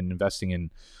confident I am in investing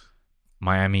in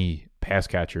Miami pass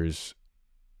catchers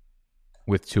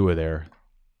with Tua there.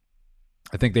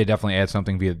 I think they definitely add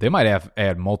something they might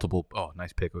add multiple. Oh,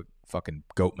 nice pick with fucking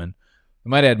Goatman. They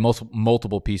might add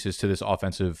multiple pieces to this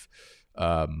offensive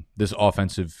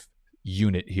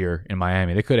unit here in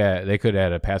Miami. They could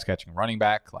add a pass catching running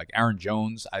back like Aaron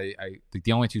Jones. I think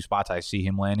the only 2 spots I see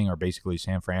him landing are basically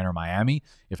San Fran or Miami,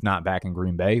 if not back in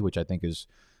Green Bay, which I think is,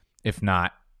 if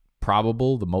not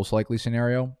probable, the most likely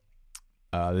scenario.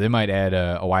 They might add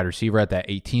a wide receiver at that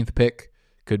 18th pick.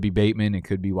 Could be Bateman. It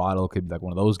could be Waddle. It could be like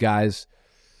one of those guys.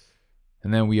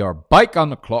 And then we are bike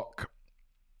on the clock.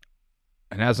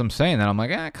 And as I'm saying that, I'm like,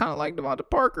 I kind of like Devonta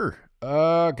Parker.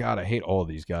 God, I hate all of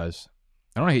these guys.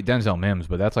 I don't hate Denzel Mims,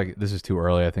 but this is too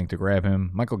early, I think, to grab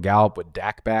him. Michael Gallup with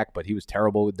Dak back, but he was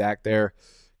terrible with Dak there.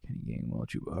 Kenny Gainwell,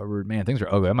 Chuba Hubbard. Man, things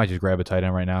are ugly. I might just grab a tight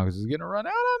end right now because it's going to run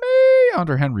out on me.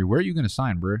 Hunter Henry, where are you going to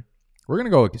sign, bro? We're going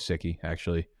to go with Gesicki,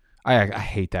 actually. I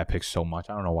hate that pick so much.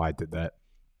 I don't know why I did that.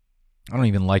 I don't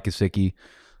even like Gesicki.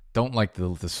 Don't like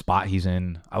the spot he's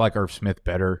in. I like Irv Smith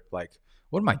better. Like,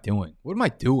 what am I doing? What am I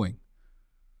doing?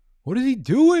 What is he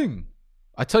doing?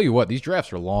 I tell you what, these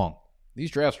drafts are long.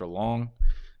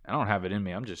 I don't have it in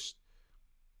me. I'm just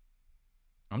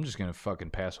going to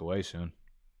fucking pass away soon.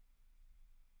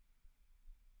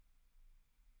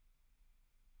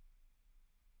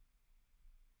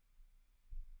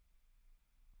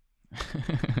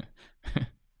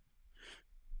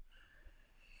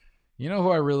 You know who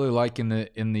I really like in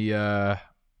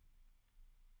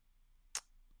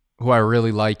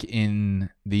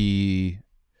the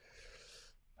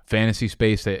fantasy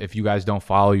space that if you guys don't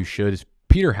follow, you should, is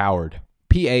Peter Howard.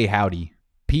 P-A Howdy.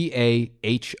 P-A-H-O-W-D-Y.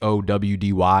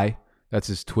 That's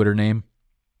his Twitter name.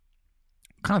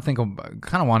 Kind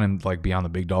of want him to like be on the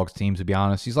big dogs team, to be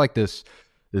honest. He's like this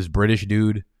British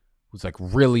dude who's like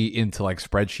really into like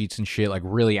spreadsheets and shit, like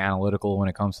really analytical when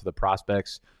it comes to the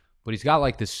prospects. But he's got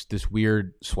like this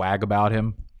weird swag about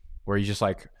him where he's just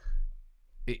like,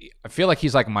 I feel like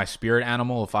he's like my spirit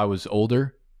animal if I was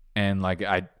older. And like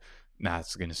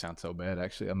it's going to sound so bad,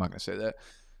 actually. I'm not going to say that.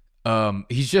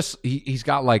 He's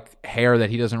got like hair that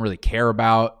he doesn't really care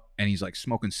about. And he's like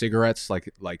smoking cigarettes, like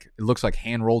it looks like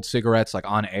hand-rolled cigarettes, like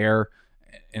on air.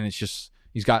 And it's just,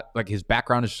 he's got like his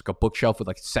background is just like a bookshelf with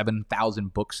like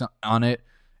 7,000 books on it.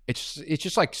 It's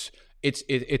just like,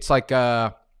 it's like,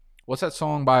 what's that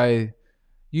song by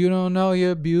You Don't Know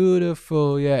You're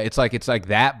Beautiful? Yeah, it's like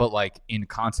that, but like in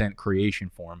content creation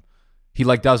form. He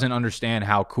like doesn't understand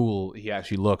how cool he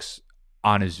actually looks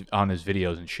on his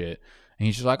videos and shit. And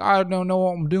he's just like, I don't know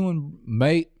what I'm doing,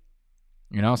 mate.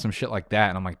 You know, some shit like that.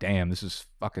 And I'm like, damn, this is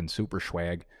fucking super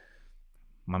swag.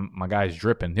 My guy's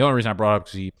dripping. The only reason I brought it up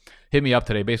because he hit me up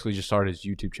today. Basically just started his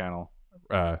YouTube channel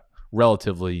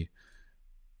relatively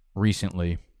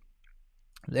recently.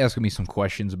 Asking me some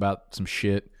questions about some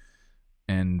shit.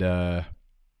 And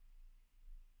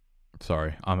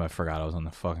sorry, I forgot I was on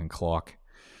the fucking clock.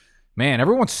 Man,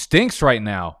 everyone stinks right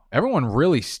now. Everyone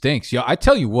really stinks. Yo, I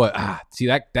tell you what. See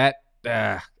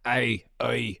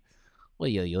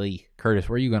Curtis,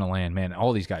 where are you gonna land, man?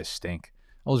 All these guys stink.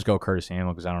 I'll just go Curtis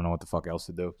Samuel because I don't know what the fuck else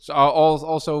to do. So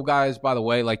also, guys, by the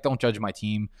way, like, don't judge my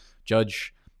team.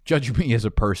 Judge me as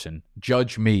a person.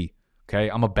 Judge me. Okay,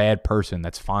 I'm a bad person.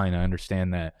 That's fine. I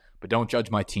understand that. But don't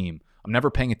judge my team. I'm never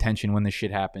paying attention when this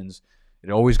shit happens. It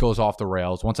always goes off the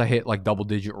rails. Once I hit like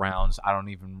double-digit rounds, I don't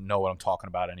even know what I'm talking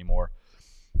about anymore.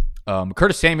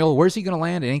 Curtis Samuel, where's he going to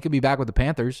land? It ain't going to be back with the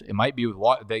Panthers. It might be with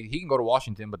he can go to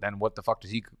Washington, but then what the fuck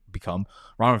does he become?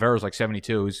 Ron Rivera's like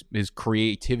 72. His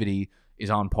creativity is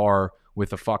on par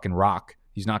with a fucking rock.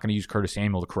 He's not going to use Curtis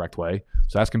Samuel the correct way,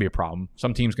 so that's going to be a problem.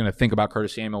 Some team's going to think about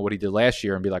Curtis Samuel, what he did last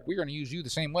year, and be like, we're going to use you the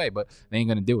same way, but they ain't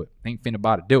going to do it. They ain't finna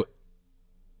about to do it.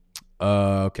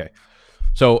 Okay.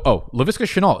 So, Laviska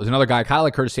Shenault is another guy, kind of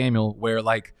like Curtis Samuel, where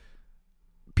like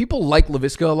people like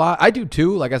Laviska a lot. I do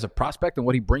too, like as a prospect and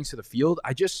what he brings to the field.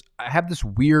 I have this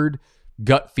weird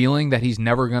gut feeling that he's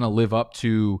never going to live up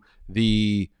to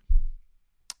the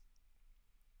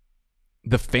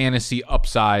the fantasy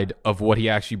upside of what he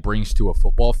actually brings to a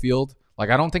football field. Like,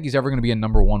 I don't think he's ever going to be a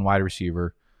number one wide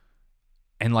receiver.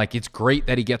 And, like, it's great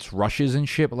that he gets rushes and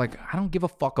shit, but, like, I don't give a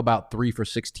fuck about 3 for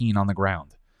 16 on the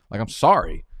ground. Like, I'm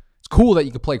sorry. It's cool that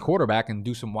you could play quarterback and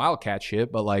do some wildcat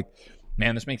shit, but, like,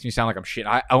 man, this makes me sound like I'm shit.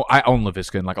 I own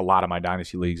Laviska in, like, a lot of my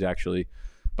dynasty leagues, actually.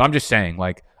 But I'm just saying,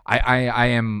 like, I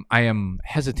am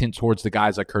hesitant towards the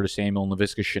guys like Curtis Samuel and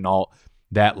Laviska Shenault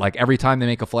that, like, every time they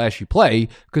make a flashy play,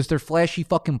 because they're flashy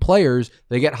fucking players,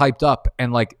 they get hyped up.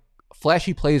 And, like,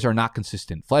 flashy plays are not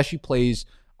consistent. Flashy plays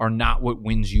are not what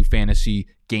wins you fantasy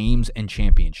games and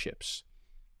championships.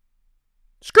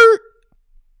 Skirt.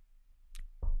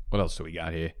 What else do we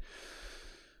got here?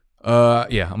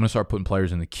 Yeah, I'm going to start putting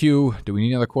players in the queue. Do we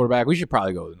need another quarterback? We should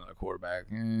probably go with another quarterback.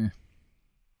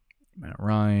 Matt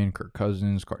Ryan, Kirk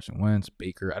Cousins, Carson Wentz,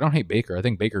 Baker. I don't hate Baker. I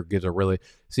think Baker gives a really...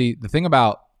 See, the thing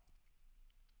about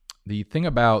these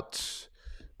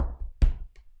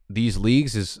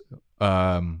leagues is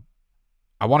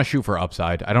I want to shoot for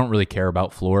upside. I don't really care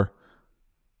about floor.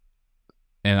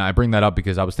 And I bring that up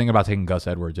because I was thinking about taking Gus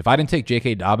Edwards. If I didn't take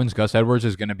J.K. Dobbins, Gus Edwards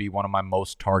is going to be one of my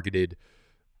most targeted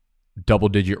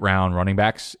double-digit round running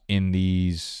backs in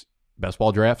these best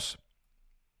ball drafts.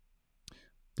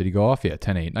 Did he go off? Yeah,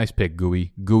 10-8. Nice pick,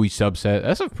 Gooey. Gooey Subset.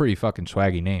 That's a pretty fucking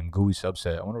swaggy name, Gooey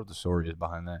Subset. I wonder what the story is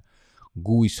behind that.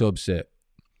 Gooey Subset.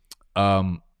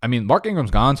 I mean, Mark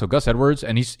Ingram's gone, so Gus Edwards,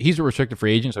 and he's a restricted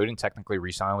free agent, so he didn't technically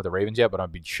re-sign with the Ravens yet, but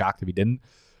I'd be shocked if he didn't.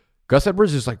 Gus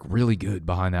Edwards is, like, really good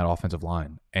behind that offensive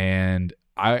line, and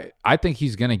I think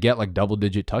he's going to get, like,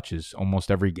 double-digit touches almost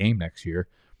every game next year.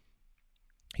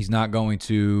 He's not going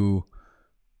to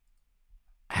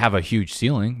have a huge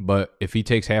ceiling, but if he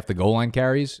takes half the goal line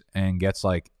carries and gets,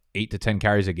 like, 8 to 10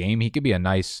 carries a game, he could be a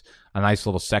nice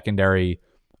little secondary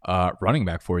running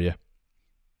back for you.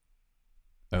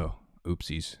 Oh,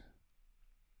 oopsies.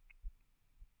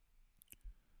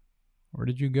 Where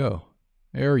did you go?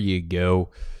 There you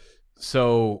go.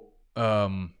 So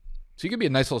he could be a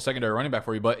nice little secondary running back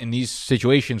for you, but in these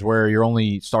situations where you're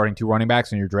only starting 2 running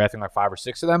backs and you're drafting like 5 or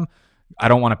 6 of them, I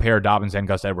don't want to pair Dobbins and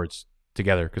Gus Edwards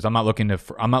together because I'm not looking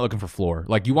for floor.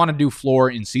 Like, you want to do floor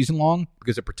in season long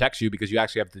because it protects you because you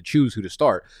actually have to choose who to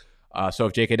start. So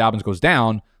if J.K. Dobbins goes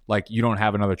down, like, you don't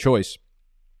have another choice.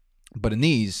 But in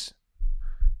these,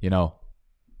 you know,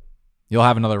 you'll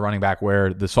have another running back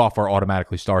where the software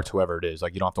automatically starts whoever it is.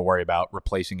 Like, you don't have to worry about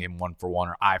replacing him 1 for 1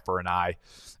 or eye for an eye,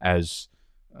 as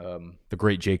the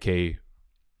great J.K.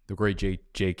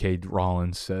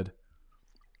 Rowling said.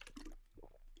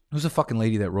 Who's the fucking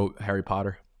lady that wrote Harry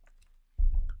Potter?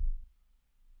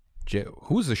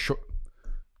 Who's the short?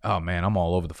 Oh man, I'm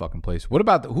all over the fucking place. What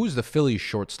about who's the Phillies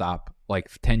shortstop like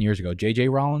 10 years ago? J.J.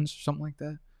 Rollins, something like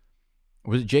that?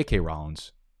 Or was it J.K.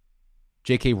 Rollins?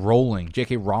 J.K. Rowling.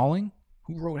 J.K. Rowling?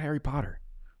 Who wrote Harry Potter?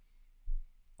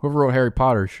 Whoever wrote Harry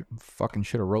Potter fucking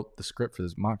should have wrote the script for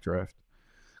this mock draft.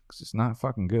 Because it's not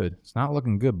fucking good. It's not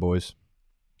looking good, boys.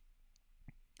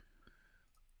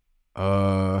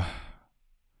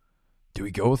 Do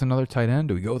we go with another tight end?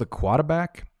 Do we go with a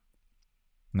quarterback?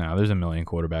 No, there's a million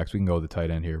quarterbacks. We can go with the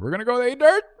tight end here. We're going to go with a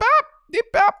dirt. Bop, deep,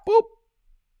 bop, boop.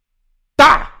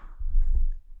 Da!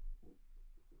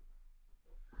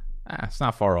 It's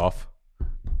not far off.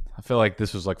 I feel like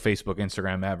this was like Facebook,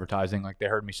 Instagram advertising. Like, they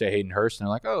heard me say Hayden Hurst, and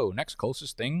they're like, oh, next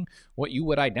closest thing, what you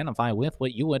would identify with,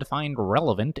 what you would find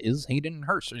relevant is Hayden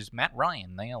Hurst. Is Matt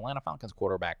Ryan, the Atlanta Falcons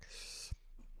quarterback.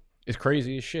 It's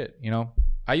crazy as shit, you know?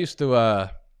 I used to,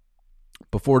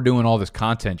 before doing all this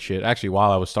content shit, actually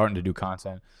while I was starting to do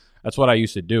content, that's what I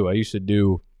used to do. I used to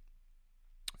do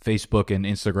Facebook and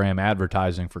Instagram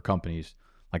advertising for companies,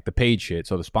 like the paid shit,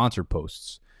 so the sponsored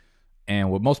posts.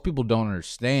 And what most people don't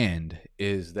understand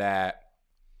is that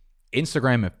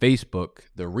Instagram and Facebook,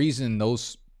 the reason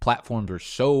those platforms are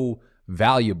so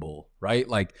valuable, right?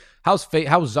 Like, how's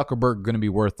Zuckerberg going to be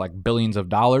worth like billions of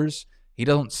dollars? He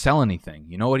doesn't sell anything.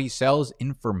 You know what he sells?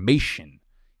 Information.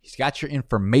 He's got your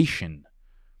information.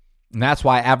 And that's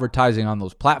why advertising on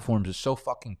those platforms is so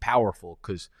fucking powerful,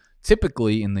 because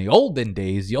typically in the olden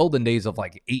days of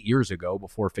like 8 years ago,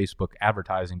 before Facebook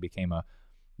advertising became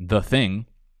the thing,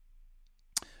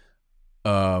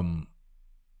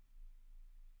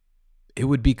 it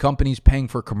would be companies paying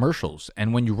for commercials.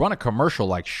 And when you run a commercial,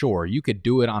 like, sure, you could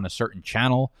do it on a certain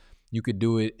channel, you could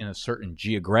do it in a certain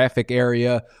geographic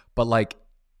area, but like,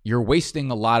 you're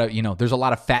wasting a lot of, there's a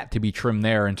lot of fat to be trimmed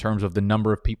there in terms of the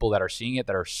number of people that are seeing it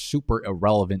that are super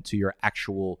irrelevant to your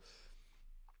actual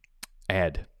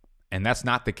ad. And that's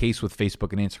not the case with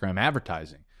Facebook and Instagram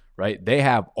advertising, right? They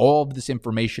have all of this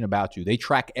information about you. They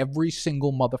track every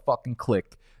single motherfucking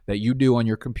click that you do on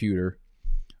your computer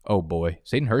Oh, boy.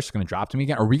 Is Hayden Hurst going to drop to me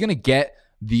again? Are we going to get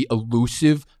the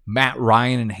elusive Matt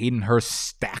Ryan and Hayden Hurst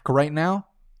stack right now?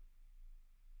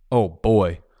 Oh,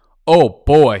 boy. Oh,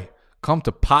 boy. Come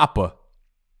to Papa.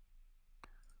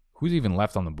 Who's even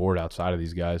left on the board outside of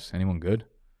these guys? Anyone good?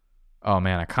 Oh,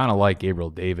 man, I kind of like Gabriel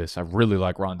Davis. I really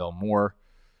like Rondell Moore.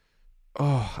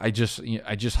 Oh, I just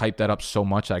hyped that up so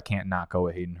much I can't not go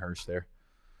with Hayden Hurst there.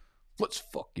 Let's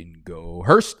fucking go.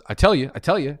 Hurst, I tell you,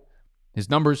 his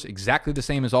numbers exactly the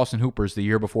same as Austin Hooper's the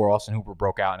year before Austin Hooper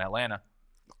broke out in Atlanta.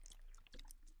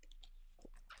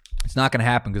 It's not going to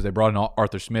happen because they brought in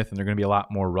Arthur Smith, and they're going to be a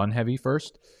lot more run-heavy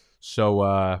first.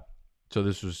 So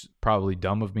this was probably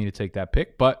dumb of me to take that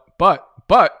pick. But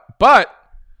I'm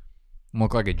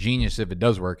look like a genius if it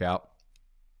does work out.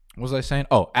 What was I saying?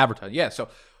 Oh, advertising. Yeah, so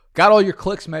got all your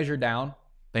clicks measured down.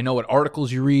 They know what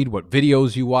articles you read, what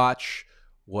videos you watch,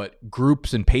 what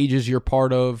groups and pages you're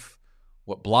part of,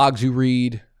 what blogs you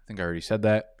read. I think I already said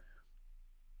that.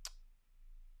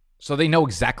 So they know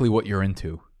exactly what you're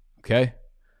into, okay?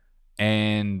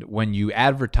 And when you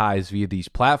advertise via these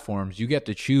platforms, you get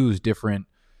to choose different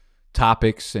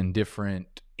topics and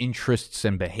different interests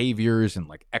and behaviors and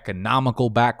like economical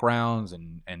backgrounds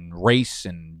and race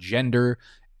and gender.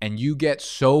 And you get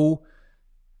so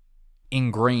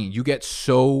ingrained, you get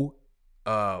so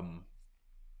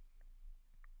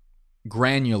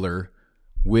granular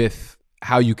with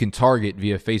how you can target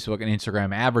via Facebook and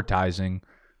Instagram advertising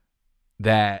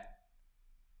that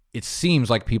it seems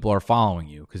like people are following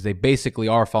you because they basically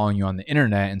are following you on the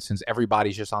internet. And since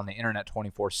everybody's just on the internet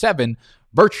 24/7,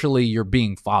 virtually you're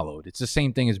being followed. It's the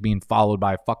same thing as being followed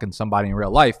by fucking somebody in real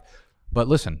life. But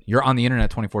listen, you're on the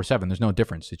internet 24/7. There's no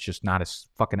difference. It's just not a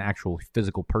fucking actual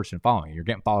physical person following you. You're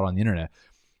getting followed on the internet.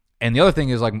 And the other thing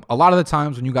is, like, a lot of the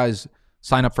times when you guys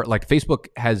sign up for, like, Facebook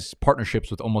has partnerships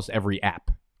with almost every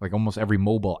app, like almost every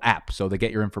mobile app. So they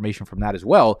get your information from that as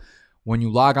well. When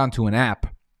you log onto an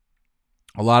app,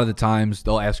 a lot of the times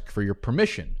they'll ask for your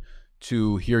permission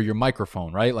to hear your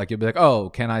microphone, right? Like you'll be like, oh,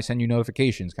 can I send you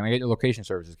notifications? Can I get your location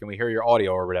services? Can we hear your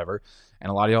audio or whatever? And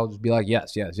a lot of y'all just be like,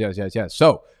 yes.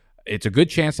 So it's a good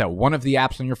chance that one of the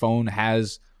apps on your phone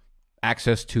has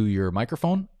access to your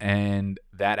microphone, and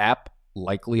that app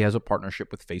likely has a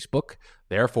partnership with Facebook.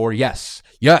 Therefore, yes,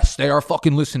 they are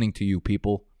fucking listening to you,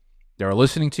 people. They're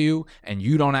listening to you, and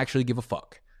you don't actually give a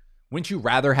fuck. Wouldn't you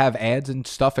rather have ads and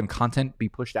stuff and content be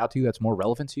pushed out to you that's more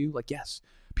relevant to you? Like, yes.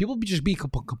 People just be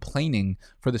complaining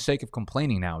for the sake of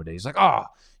complaining nowadays. Like,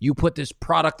 you put this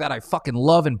product that I fucking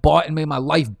love and bought and made my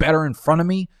life better in front of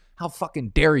me. How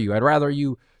fucking dare you? I'd rather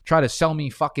you try to sell me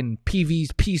fucking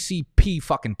PCP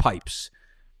fucking pipes.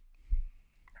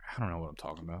 I don't know what I'm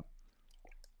talking about.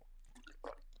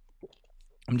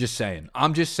 I'm just saying.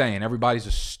 Everybody's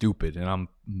just stupid, and I'm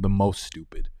the most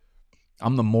stupid.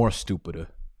 I'm the more stupider.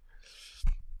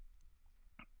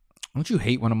 Don't you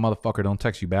hate when a motherfucker don't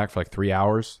text you back for like 3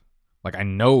 hours? Like, I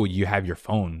know you have your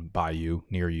phone by you,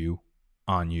 near you,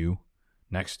 on you,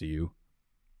 next to you.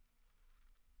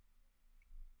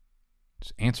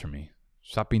 Just answer me.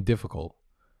 Stop being difficult.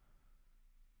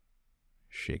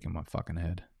 Shaking my fucking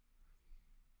head.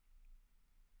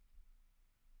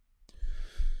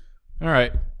 All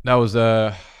right. That was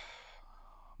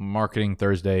Marketing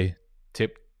Thursday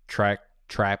tip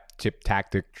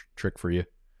tactic trick for you.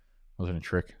 Wasn't a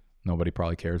trick. Nobody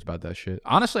probably cares about that shit.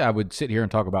 Honestly, I would sit here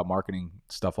and talk about marketing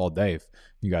stuff all day if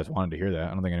you guys wanted to hear that.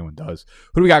 I don't think anyone does.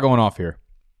 Who do we got going off here?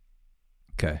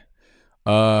 Okay.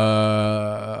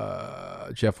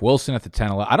 Jeff Wilson at the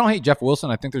 10-11. I don't hate Jeff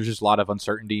Wilson. I think there's just a lot of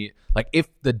uncertainty. Like, if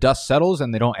the dust settles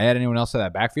and they don't add anyone else to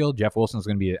that backfield, Jeff Wilson's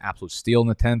going to be an absolute steal in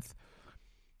the 10th.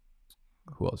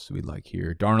 Who else do we like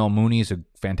here? Darnell Mooney is a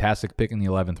fantastic pick in the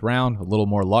 11th round. A little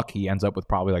more luck. He ends up with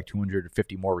probably like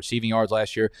 250 more receiving yards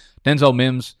last year. Denzel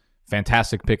Mims,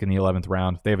 fantastic pick in the 11th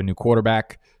round. They have a new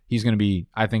quarterback. He's going to be,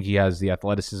 I think he has the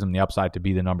athleticism, the upside to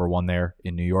be the number one there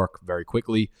in New York very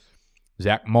quickly.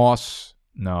 Zach Moss,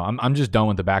 no, I'm just done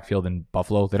with the backfield in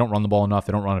Buffalo. They don't run the ball enough.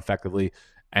 They don't run effectively.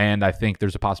 And I think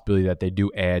there's a possibility that they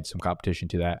do add some competition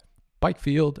to that. Bike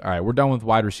field. All right, we're done with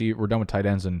wide receiver. We're done with tight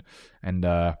ends and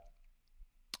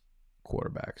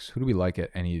quarterbacks. Who do we like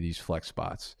at any of these flex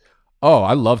spots? Oh,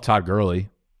 I love Todd Gurley.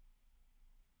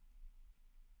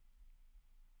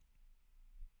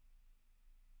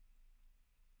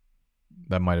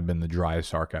 That might have been the driest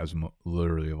sarcasm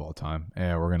literally of all time.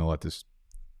 Yeah, we're going to let this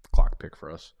clock pick for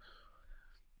us.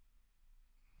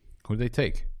 Who did they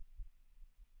take?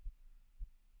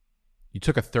 You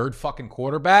took a third fucking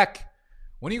quarterback?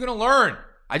 When are you going to learn?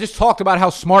 I just talked about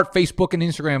how smart Facebook and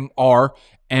Instagram are,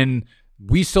 and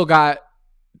we still got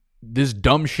this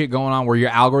dumb shit going on where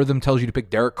your algorithm tells you to pick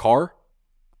Derek Carr.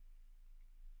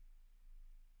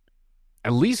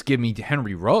 At least give me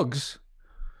Henry Ruggs.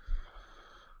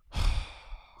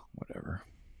 Whatever.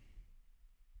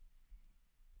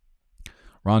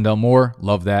 Rondell Moore,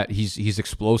 love that. He's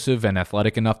explosive and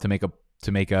athletic enough to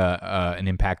make an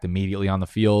impact immediately on the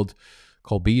field.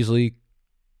 Cole Beasley,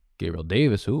 Gabriel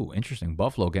Davis. Ooh, interesting.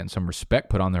 Buffalo getting some respect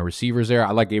put on their receivers there.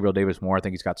 I like Gabriel Davis more. I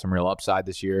think he's got some real upside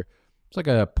this year. It's like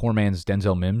a poor man's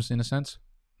Denzel Mims in a sense.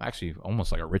 Actually,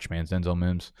 almost like a rich man's Denzel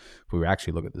Mims if we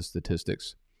actually look at the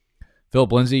statistics.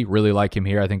 Philip Lindsay, really like him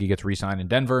here. I think he gets re-signed in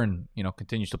Denver and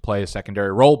continues to play a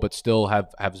secondary role, but still have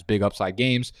his big upside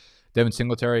games. Devin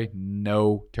Singletary,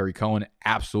 no. Terry Cohen,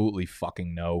 absolutely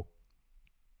fucking no.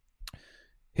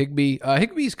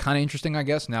 Higbee's kind of interesting, I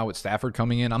guess, now with Stafford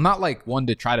coming in. I'm not like one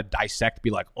to try to dissect, be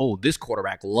like, oh, this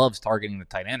quarterback loves targeting the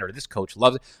tight end or this coach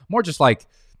loves it. More just like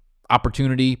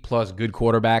opportunity plus good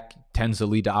quarterback tends to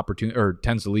lead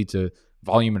to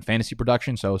volume and fantasy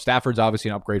production. So Stafford's obviously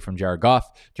an upgrade from Jared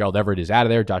Goff. Gerald Everett is out of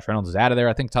there. Josh Reynolds is out of there.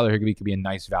 I think Tyler Higbee could be a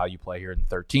nice value play here in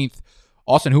the 13th.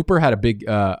 Austin Hooper had a big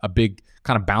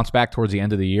kind of bounce back towards the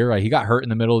end of the year. He got hurt in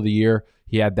the middle of the year.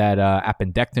 He had that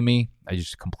appendectomy. I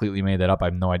just completely made that up. I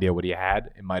have no idea what he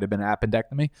had. It might have been an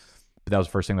appendectomy, but that was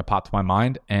the first thing that popped to my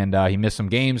mind. And he missed some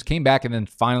games, came back, and then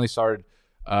finally started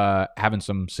having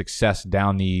some success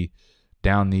down the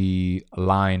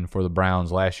line for the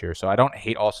Browns last year. So I don't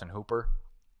hate Austin Hooper.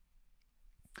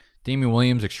 Damian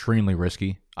Williams, extremely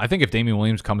risky. I think if Damian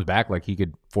Williams comes back, like he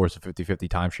could force a 50-50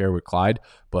 timeshare with Clyde,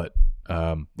 but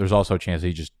there's also a chance that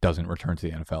he just doesn't return to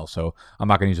the NFL. So I'm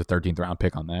not going to use a 13th round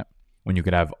pick on that when you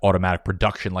could have automatic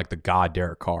production like the god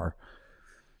Derek Carr.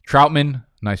 Troutman,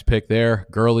 nice pick there.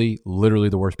 Gurley, literally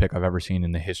the worst pick I've ever seen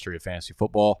in the history of fantasy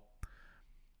football.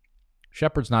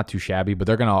 Shepard's not too shabby, but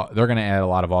they're gonna add a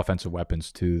lot of offensive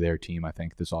weapons to their team, I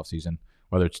think, this offseason,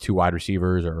 whether it's 2 wide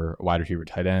receivers or a wide receiver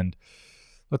tight end.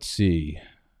 Let's see.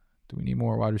 Do we need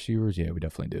more wide receivers? Yeah, we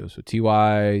definitely do. So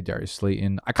T.Y., Darius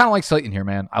Slayton. I kind of like Slayton here,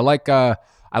 man. I like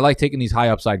taking these high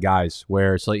upside guys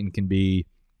where Slayton can be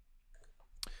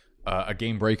a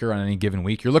game breaker on any given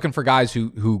week. You're looking for guys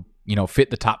who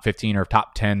fit the top 15 or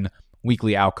top 10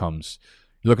 weekly outcomes.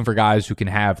 You're looking for guys who can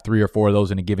have 3 or 4 of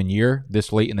those in a given year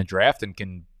this late in the draft and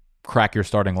can crack your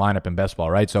starting lineup in best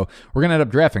ball, right? So we're going to end up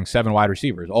drafting 7 wide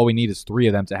receivers. All we need is 3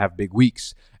 of them to have big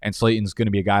weeks. And Slayton's going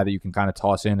to be a guy that you can kind of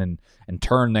toss in and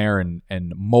turn there and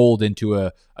mold into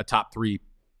a top 3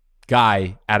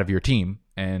 guy out of your team.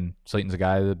 And Slayton's a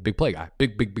guy, the big play guy,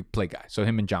 big play guy. So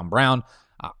him and John Brown.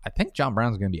 I think John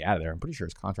Brown's going to be out of there. I'm pretty sure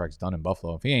his contract's done in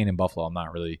Buffalo. If he ain't in Buffalo, I'm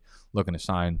not really looking to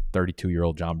sign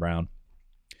 32-year-old John Brown.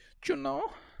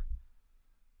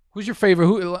 Who's your favorite?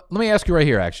 Let me ask you right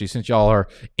here, actually, since y'all are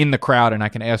in the crowd and I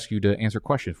can ask you to answer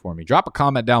questions for me. Drop a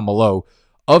comment down below.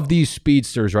 Of these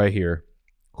speedsters right here,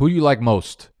 who do you like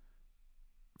most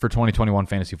for 2021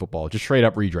 fantasy football? Just straight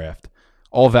up redraft.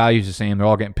 All values the same. They're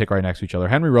all getting picked right next to each other.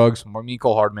 Henry Ruggs,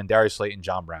 Mecole Hardman, Darius Slayton,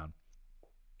 John Brown.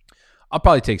 I'll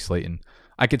probably take Slayton.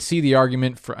 I could see the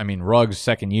argument for, Ruggs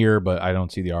second year, but I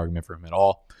don't see the argument for him at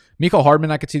all. Mecole Hardman,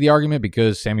 I could see the argument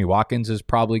because Sammy Watkins is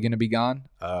probably going to be gone.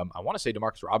 I want to say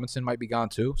Demarcus Robinson might be gone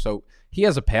too. So he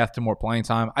has a path to more playing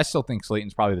time. I still think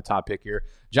Slayton's probably the top pick here.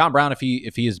 John Brown, if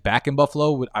he is back in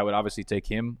Buffalo, I would obviously take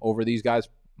him over these guys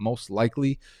most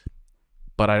likely.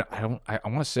 But I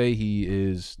want to say he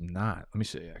is not. Let me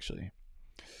see, actually.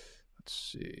 Let's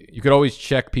see. You could always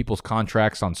check people's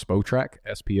contracts on Spotrac,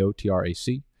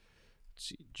 SPOTRAC. Let's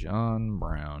see, John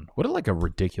Brown. What a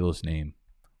ridiculous name.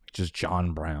 Just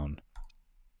John Brown.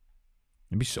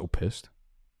 I'd be so pissed.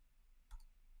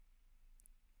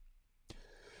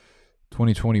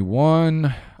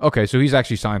 2021. Okay, so he's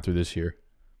actually signed through this year.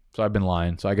 So I've been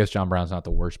lying. So I guess John Brown's not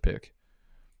the worst pick.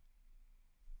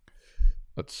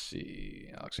 Let's see.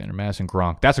 Alexander Madison,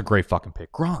 Gronk. That's a great fucking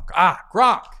pick. Gronk.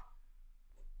 Gronk.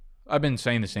 I've been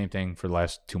saying the same thing for the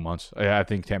last 2 months. I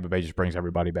think Tampa Bay just brings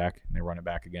everybody back and they run it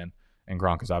back again. And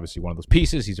Gronk is obviously one of those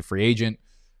pieces. He's a free agent.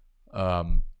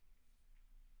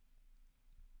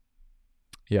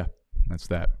 Yeah, that's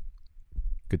that.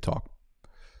 Good talk.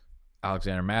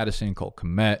 Alexander Madison, Cole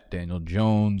Kmet, Daniel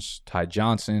Jones, Ty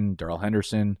Johnson, Darrell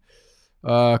Henderson.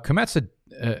 Kmet's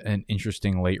an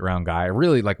interesting late round guy.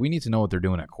 Really, we need to know what they're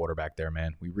doing at quarterback there,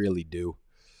 man. We really do.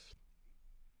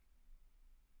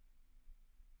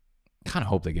 Kind of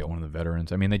hope they get one of the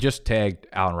veterans. They just tagged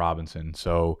Allen Robinson,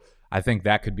 so I think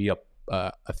that could be a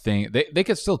thing. They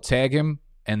could still tag him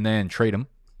and then trade him,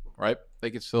 right?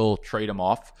 They could still trade him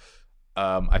off.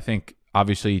 I think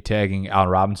obviously tagging Allen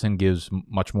Robinson gives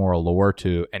much more allure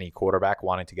to any quarterback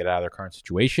wanting to get out of their current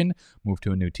situation, move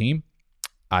to a new team,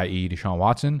 i.e. Deshaun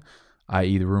Watson,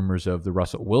 i.e. the rumors of the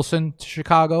Russell Wilson to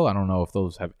Chicago. I don't know if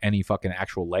those have any fucking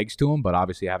actual legs to them, but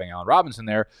obviously having Allen Robinson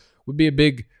there would be a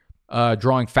big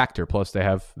drawing factor. Plus, they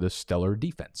have the stellar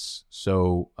defense.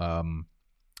 So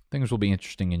things will be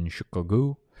interesting in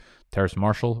Chicago. Terrace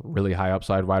Marshall, really high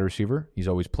upside wide receiver. He's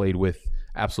always played with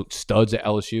absolute studs at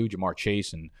LSU, Jamar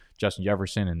Chase and Justin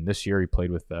Jefferson. And this year he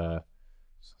played with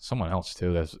someone else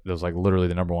too. That was like literally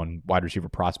the number one wide receiver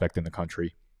prospect in the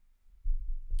country.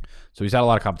 So he's had a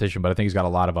lot of competition, but I think he's got a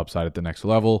lot of upside at the next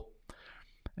level.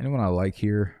 Anyone I like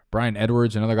here? Brian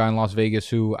Edwards, another guy in Las Vegas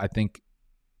who I think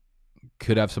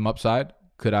could have some upside,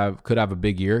 could have a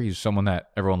big year. He's someone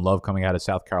that everyone loved coming out of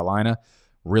South Carolina.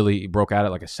 Really broke out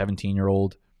at like a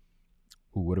 17-year-old.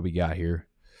 Ooh, what do we got here?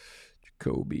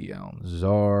 Jacoby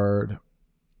Alzard.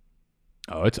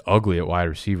 Oh, it's ugly at wide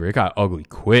receiver. It got ugly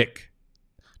quick.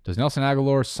 Does Nelson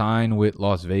Aguilar sign with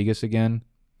Las Vegas again?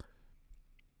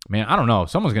 Man, I don't know.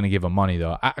 Someone's going to give him money,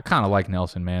 though. I kind of like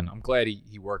Nelson, man. I'm glad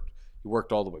he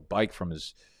worked all the way bike from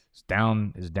his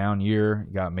down year.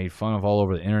 He got made fun of all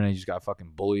over the internet. He just got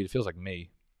fucking bullied. It feels like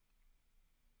me.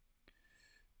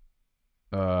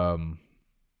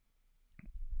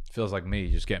 Feels like me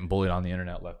just getting bullied on the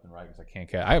internet left and right because I can't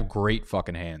catch. I have great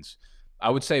fucking hands. I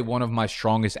would say one of my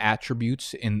strongest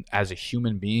attributes as a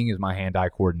human being is my hand-eye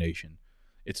coordination.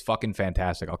 It's fucking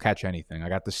fantastic. I'll catch anything. I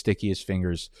got the stickiest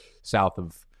fingers south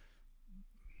of...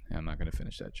 I'm not going to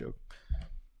finish that joke.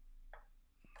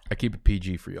 I keep it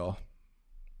PG for y'all.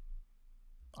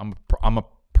 I'm a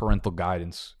parental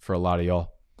guidance for a lot of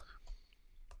y'all.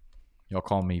 Y'all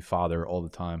call me father all the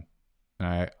time.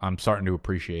 And I'm starting to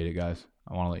appreciate it, guys.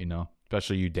 I want to let you know.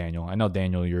 Especially you, Daniel. I know,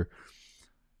 Daniel, you're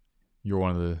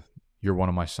one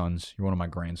of my sons. You're one of my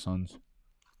grandsons.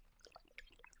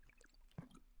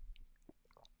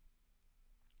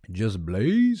 Just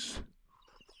Blaze.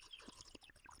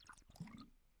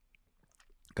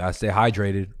 Gotta stay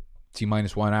hydrated.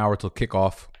 T-minus 1 hour till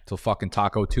kickoff. Till fucking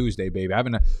Taco Tuesday, baby.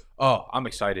 I'm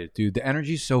excited, dude. The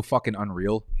energy's so fucking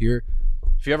unreal here.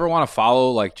 If you ever want to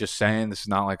follow, like, just saying, this is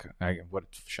not like,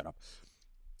 shut up.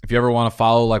 If you ever want to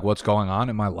follow, like, what's going on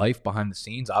in my life behind the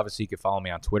scenes, obviously you can follow me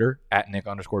on Twitter,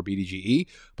 @Nick_BDGE.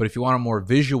 But if you want a more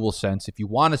visual sense, if you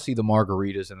want to see the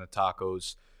margaritas and the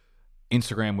tacos,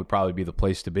 Instagram would probably be the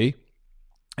place to be.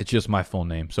 It's just my full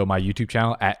name. So my YouTube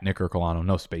channel, @Nick Ercolano,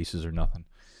 no spaces or nothing.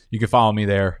 You can follow me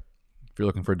there if you're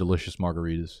looking for delicious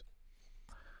margaritas.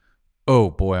 Oh,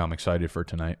 boy, I'm excited for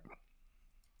tonight.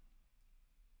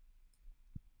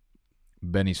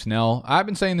 Benny Snell. I've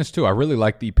been saying this too. I really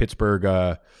like the Pittsburgh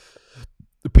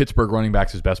running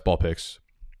backs as best ball picks.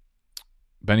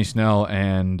 Benny Snell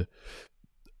and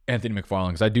Anthony McFarland.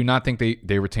 Because I do not think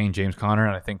they retain James Conner,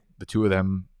 and I think the two of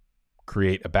them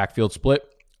create a backfield split.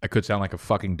 I could sound like a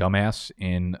fucking dumbass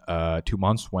in 2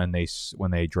 months when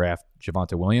they draft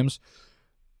Javonte Williams.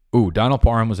 Ooh, Donald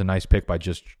Parham was a nice pick by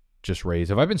just Rays.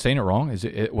 Have I been saying it wrong? Was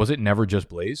it never just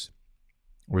Blaze?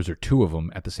 Or is there two of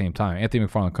them at the same time? Anthony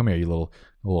McFarland, come here, you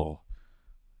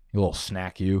little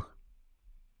snack, you.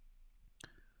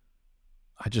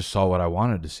 I just saw what I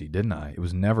wanted to see, didn't I? It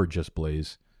was never just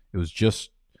Blaze. It was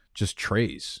just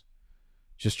Trays.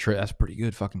 That's a pretty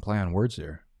good fucking play on words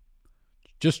there.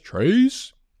 Just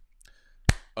Trays?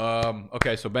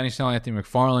 Okay, so Benny Snell, Anthony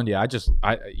McFarland. Yeah,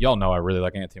 y'all know I really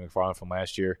like Anthony McFarland from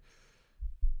last year.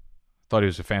 Thought he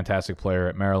was a fantastic player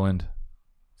at Maryland.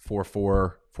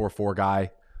 4'4"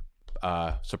 guy.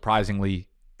 Surprisingly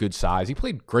good size. He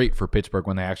played great for Pittsburgh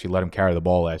when they actually let him carry the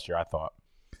ball last year, I thought.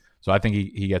 So I think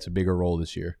he gets a bigger role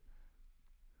this year.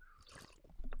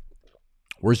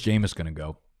 Where's Jameis going to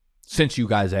go? Since you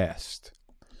guys asked.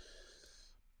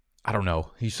 I don't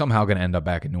know. He's somehow going to end up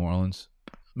back in New Orleans.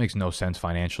 Makes no sense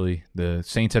financially. The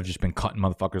Saints have just been cutting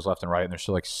motherfuckers left and right, and they're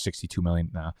still like $62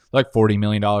 million now. Like $40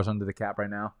 million under the cap right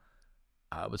now.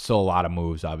 But still a lot of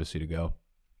moves, obviously, to go.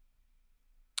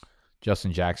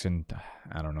 Justin Jackson,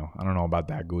 I don't know. I don't know about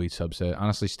that gooey subset.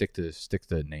 Honestly, stick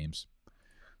to names.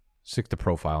 Stick to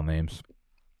profile names.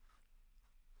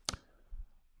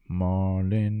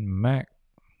 Marlon Mack.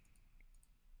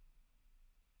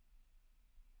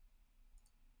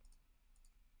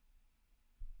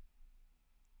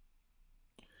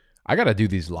 I got to do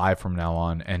these live from now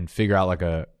on and figure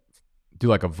out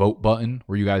do a vote button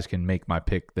where you guys can make my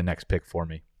pick, the next pick for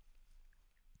me.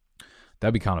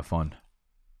 That'd be kind of fun.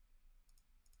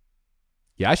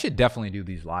 Yeah, I should definitely do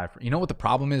these live. You know what the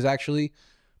problem is, actually?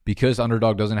 Because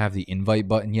Underdog doesn't have the invite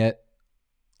button yet,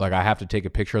 like, I have to take a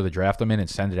picture of the draft I'm in and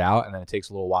send it out, and then it takes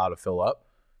a little while to fill up.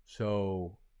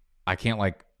 So I can't,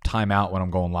 like, time out when I'm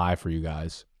going live for you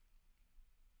guys.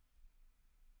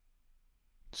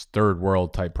 It's third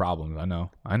world type problems. I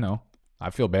know. I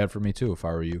feel bad for me, too, if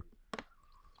I were you.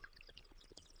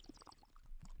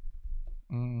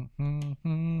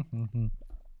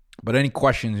 But any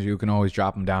questions, you can always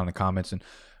drop them down in the comments. And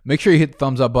make sure you hit the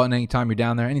thumbs up button anytime you're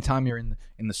down there. Anytime you're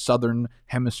in the southern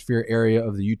hemisphere area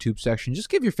of the YouTube section, just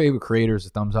give your favorite creators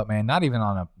a thumbs up, man. Not even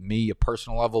on a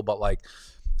personal level, but like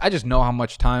I just know how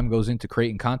much time goes into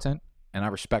creating content, and I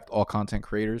respect all content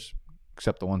creators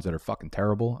except the ones that are fucking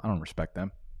terrible. I don't respect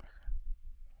them.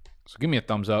 So give me a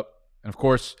thumbs up. And of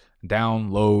course,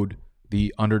 download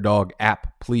the Underdog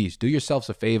app. Please do yourselves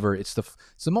a favor. It's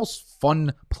the most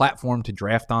fun platform to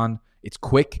draft on. It's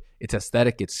quick, it's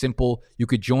aesthetic, it's simple. You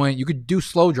could do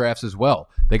slow drafts as well.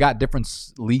 They got different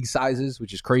league sizes,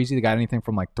 which is crazy. They got anything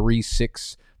from like 3,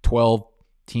 6, 12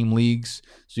 team leagues.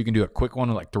 So you can do a quick one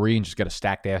of like 3 and just get a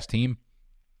stacked ass team.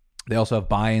 They also have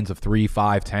buy-ins of 3,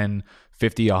 5, 10,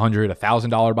 50, 100,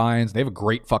 $1,000 buy-ins. They have a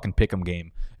great fucking pick'em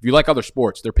game. If you like other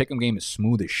sports, their pick'em game is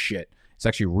smooth as shit. It's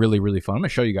actually really, really fun. I'm going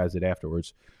to show you guys it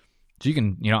afterwards. So you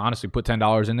can, honestly put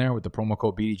 $10 in there with the promo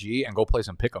code BDG and go play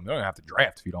some pick'em. You don't even have to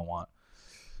draft if you don't want.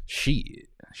 Shit.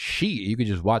 You could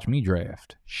just watch me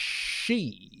draft.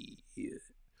 Shit.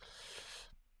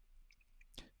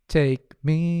 Take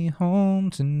me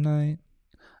home tonight.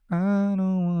 I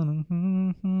don't want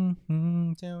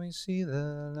to till we see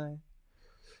the light.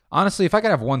 Honestly, if I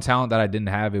could have one talent that I didn't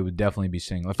have, it would definitely be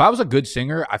singing. If I was a good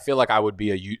singer, I feel like I would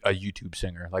be a YouTube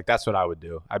singer. Like, that's what I would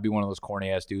do. I'd be one of those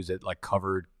corny-ass dudes that, like,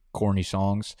 covered corny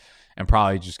songs and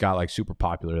probably just got, like, super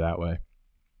popular that way.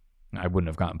 I wouldn't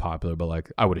have gotten popular, but, like,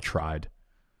 I would have tried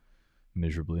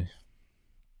miserably.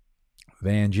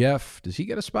 Van Jeff, does he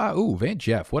get a spot? Ooh, Van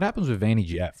Jeff. What happens with Vanny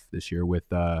Jeff this year with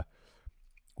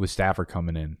Stafford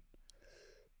coming in?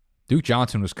 Duke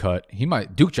Johnson was cut.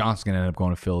 Duke Johnson's going to end up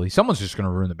going to Philly. Someone's just going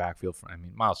to ruin the backfield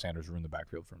Miles Sanders ruined the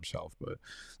backfield for himself, but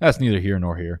that's neither here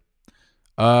nor here.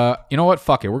 You know what?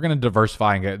 Fuck it. We're going to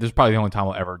diversify and this is probably the only time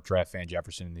we'll ever draft Van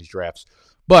Jefferson in these drafts.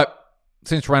 But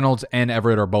since Reynolds and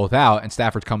Everett are both out and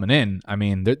Stafford's coming in, I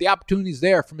mean, the opportunity's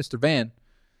there for Mr. Van.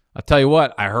 I'll tell you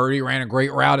what, I heard he ran a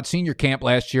great route at senior camp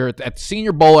last year. At the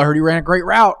Senior Bowl, I heard he ran a great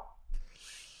route.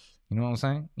 You know what I'm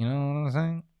saying?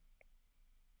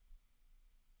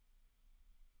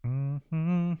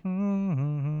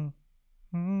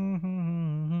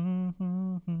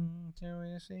 Till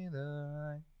we see the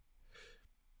light.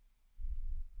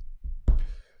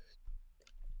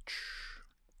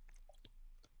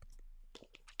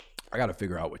 I gotta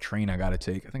figure out what train I gotta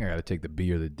take. I think I gotta take the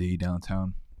B or the D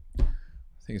downtown. I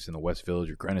think it's in the West Village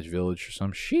or Greenwich Village or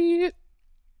some shit.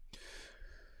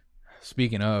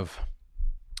 Speaking of,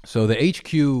 so the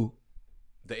HQ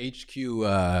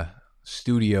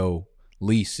studio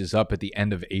lease is up at the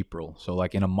end of April, so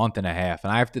like in a month and a half,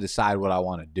 and I have to decide what I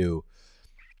want to do.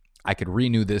 I could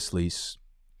renew this lease,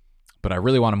 but I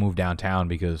really want to move downtown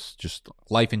because just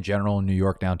life in general in New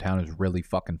York downtown is really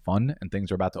fucking fun, and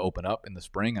things are about to open up in the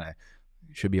spring, and it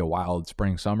should be a wild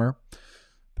spring summer.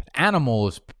 But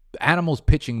Animal's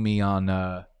pitching me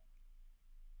on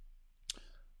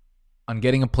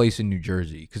getting a place in New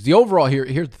Jersey, because the overall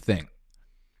here's the thing.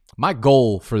 My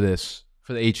goal for the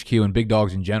HQ and Big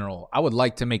Dogs in general, I would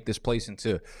like to make this place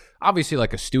into obviously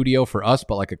like a studio for us,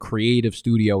 but like a creative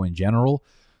studio in general.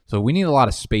 So we need a lot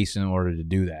of space in order to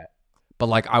do that. But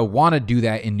like I want to do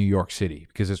that in New York City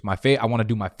because it's I want to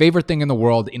do my favorite thing in the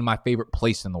world in my favorite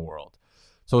place in the world.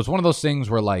 So it's one of those things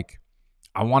where like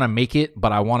I want to make it,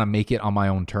 but I want to make it on my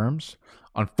own terms.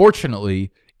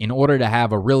 Unfortunately, in order to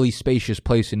have a really spacious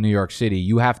place in New York City,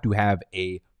 you have to have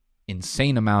a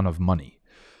insane amount of money.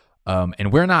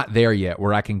 And we're not there yet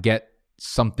where I can get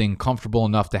something comfortable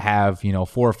enough to have, 4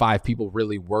 or 5 people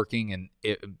really working and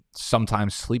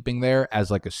sometimes sleeping there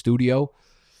as like a studio.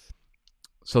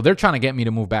 So they're trying to get me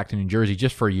to move back to New Jersey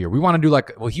just for a year. He wants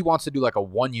to do like a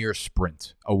 1-year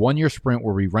sprint,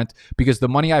 where we rent, because the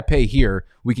money I pay here,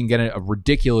 we can get a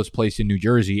ridiculous place in New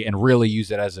Jersey and really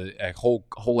use it as a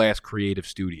whole ass creative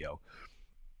studio.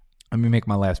 Let me make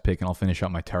my last pick and I'll finish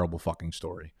up my terrible fucking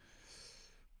story.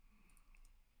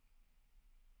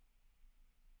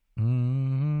 Yeah,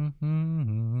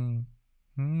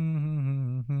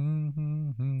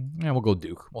 we'll go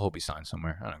Duke. We'll hope he signs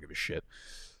somewhere. I don't give a shit.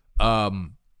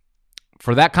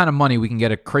 For that kind of money, we can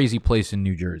get a crazy place in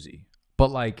New Jersey. But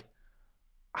like,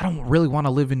 I don't really want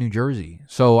to live in New Jersey.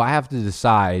 So I have to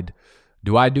decide,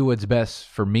 do I do what's best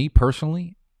for me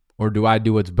personally? Or do I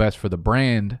do what's best for the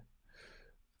brand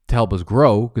to help us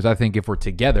grow? Because I think if we're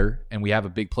together and we have a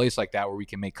big place like that where we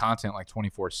can make content like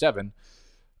 24/7,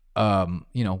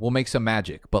 we'll make some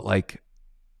magic. But like,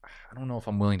 I don't know if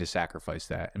I'm willing to sacrifice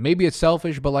that. And maybe it's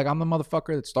selfish, but like I'm the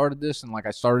motherfucker that started this, and like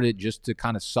I started it just to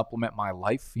kind of supplement my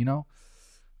life,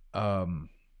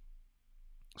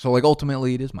 So like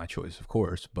ultimately it is my choice, of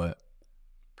course, but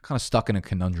kind of stuck in a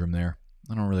conundrum there.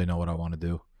 I don't really know what I want to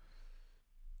do.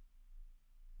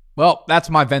 Well, that's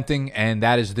my venting, and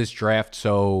that is this draft.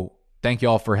 So thank you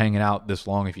all for hanging out this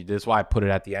long. If you did, that's why I put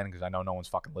it at the end, because I know no one's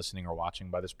fucking listening or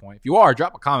watching by this point. If you are,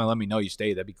 drop a comment. Let me know you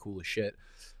stayed. That'd be cool as shit.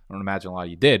 I don't imagine a lot of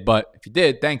you did, but if you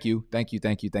did, thank you. Thank you,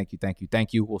 thank you, thank you, thank you,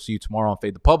 thank you. We'll see you tomorrow on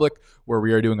Fade the Public, where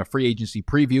we are doing a free agency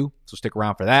preview, so stick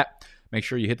around for that. Make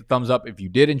sure you hit the thumbs up if you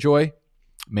did enjoy.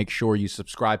 Make sure you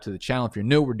subscribe to the channel if you're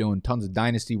new. We're doing tons of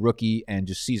Dynasty, Rookie, and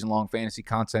just season-long fantasy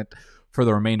content for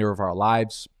the remainder of our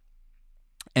lives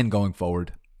and going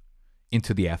forward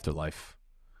into the afterlife.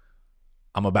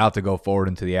 I'm about to go forward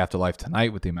into the afterlife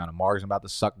tonight with the amount of margs I'm about to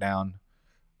suck down.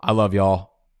 I love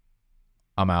y'all.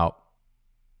 I'm out.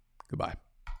 Goodbye.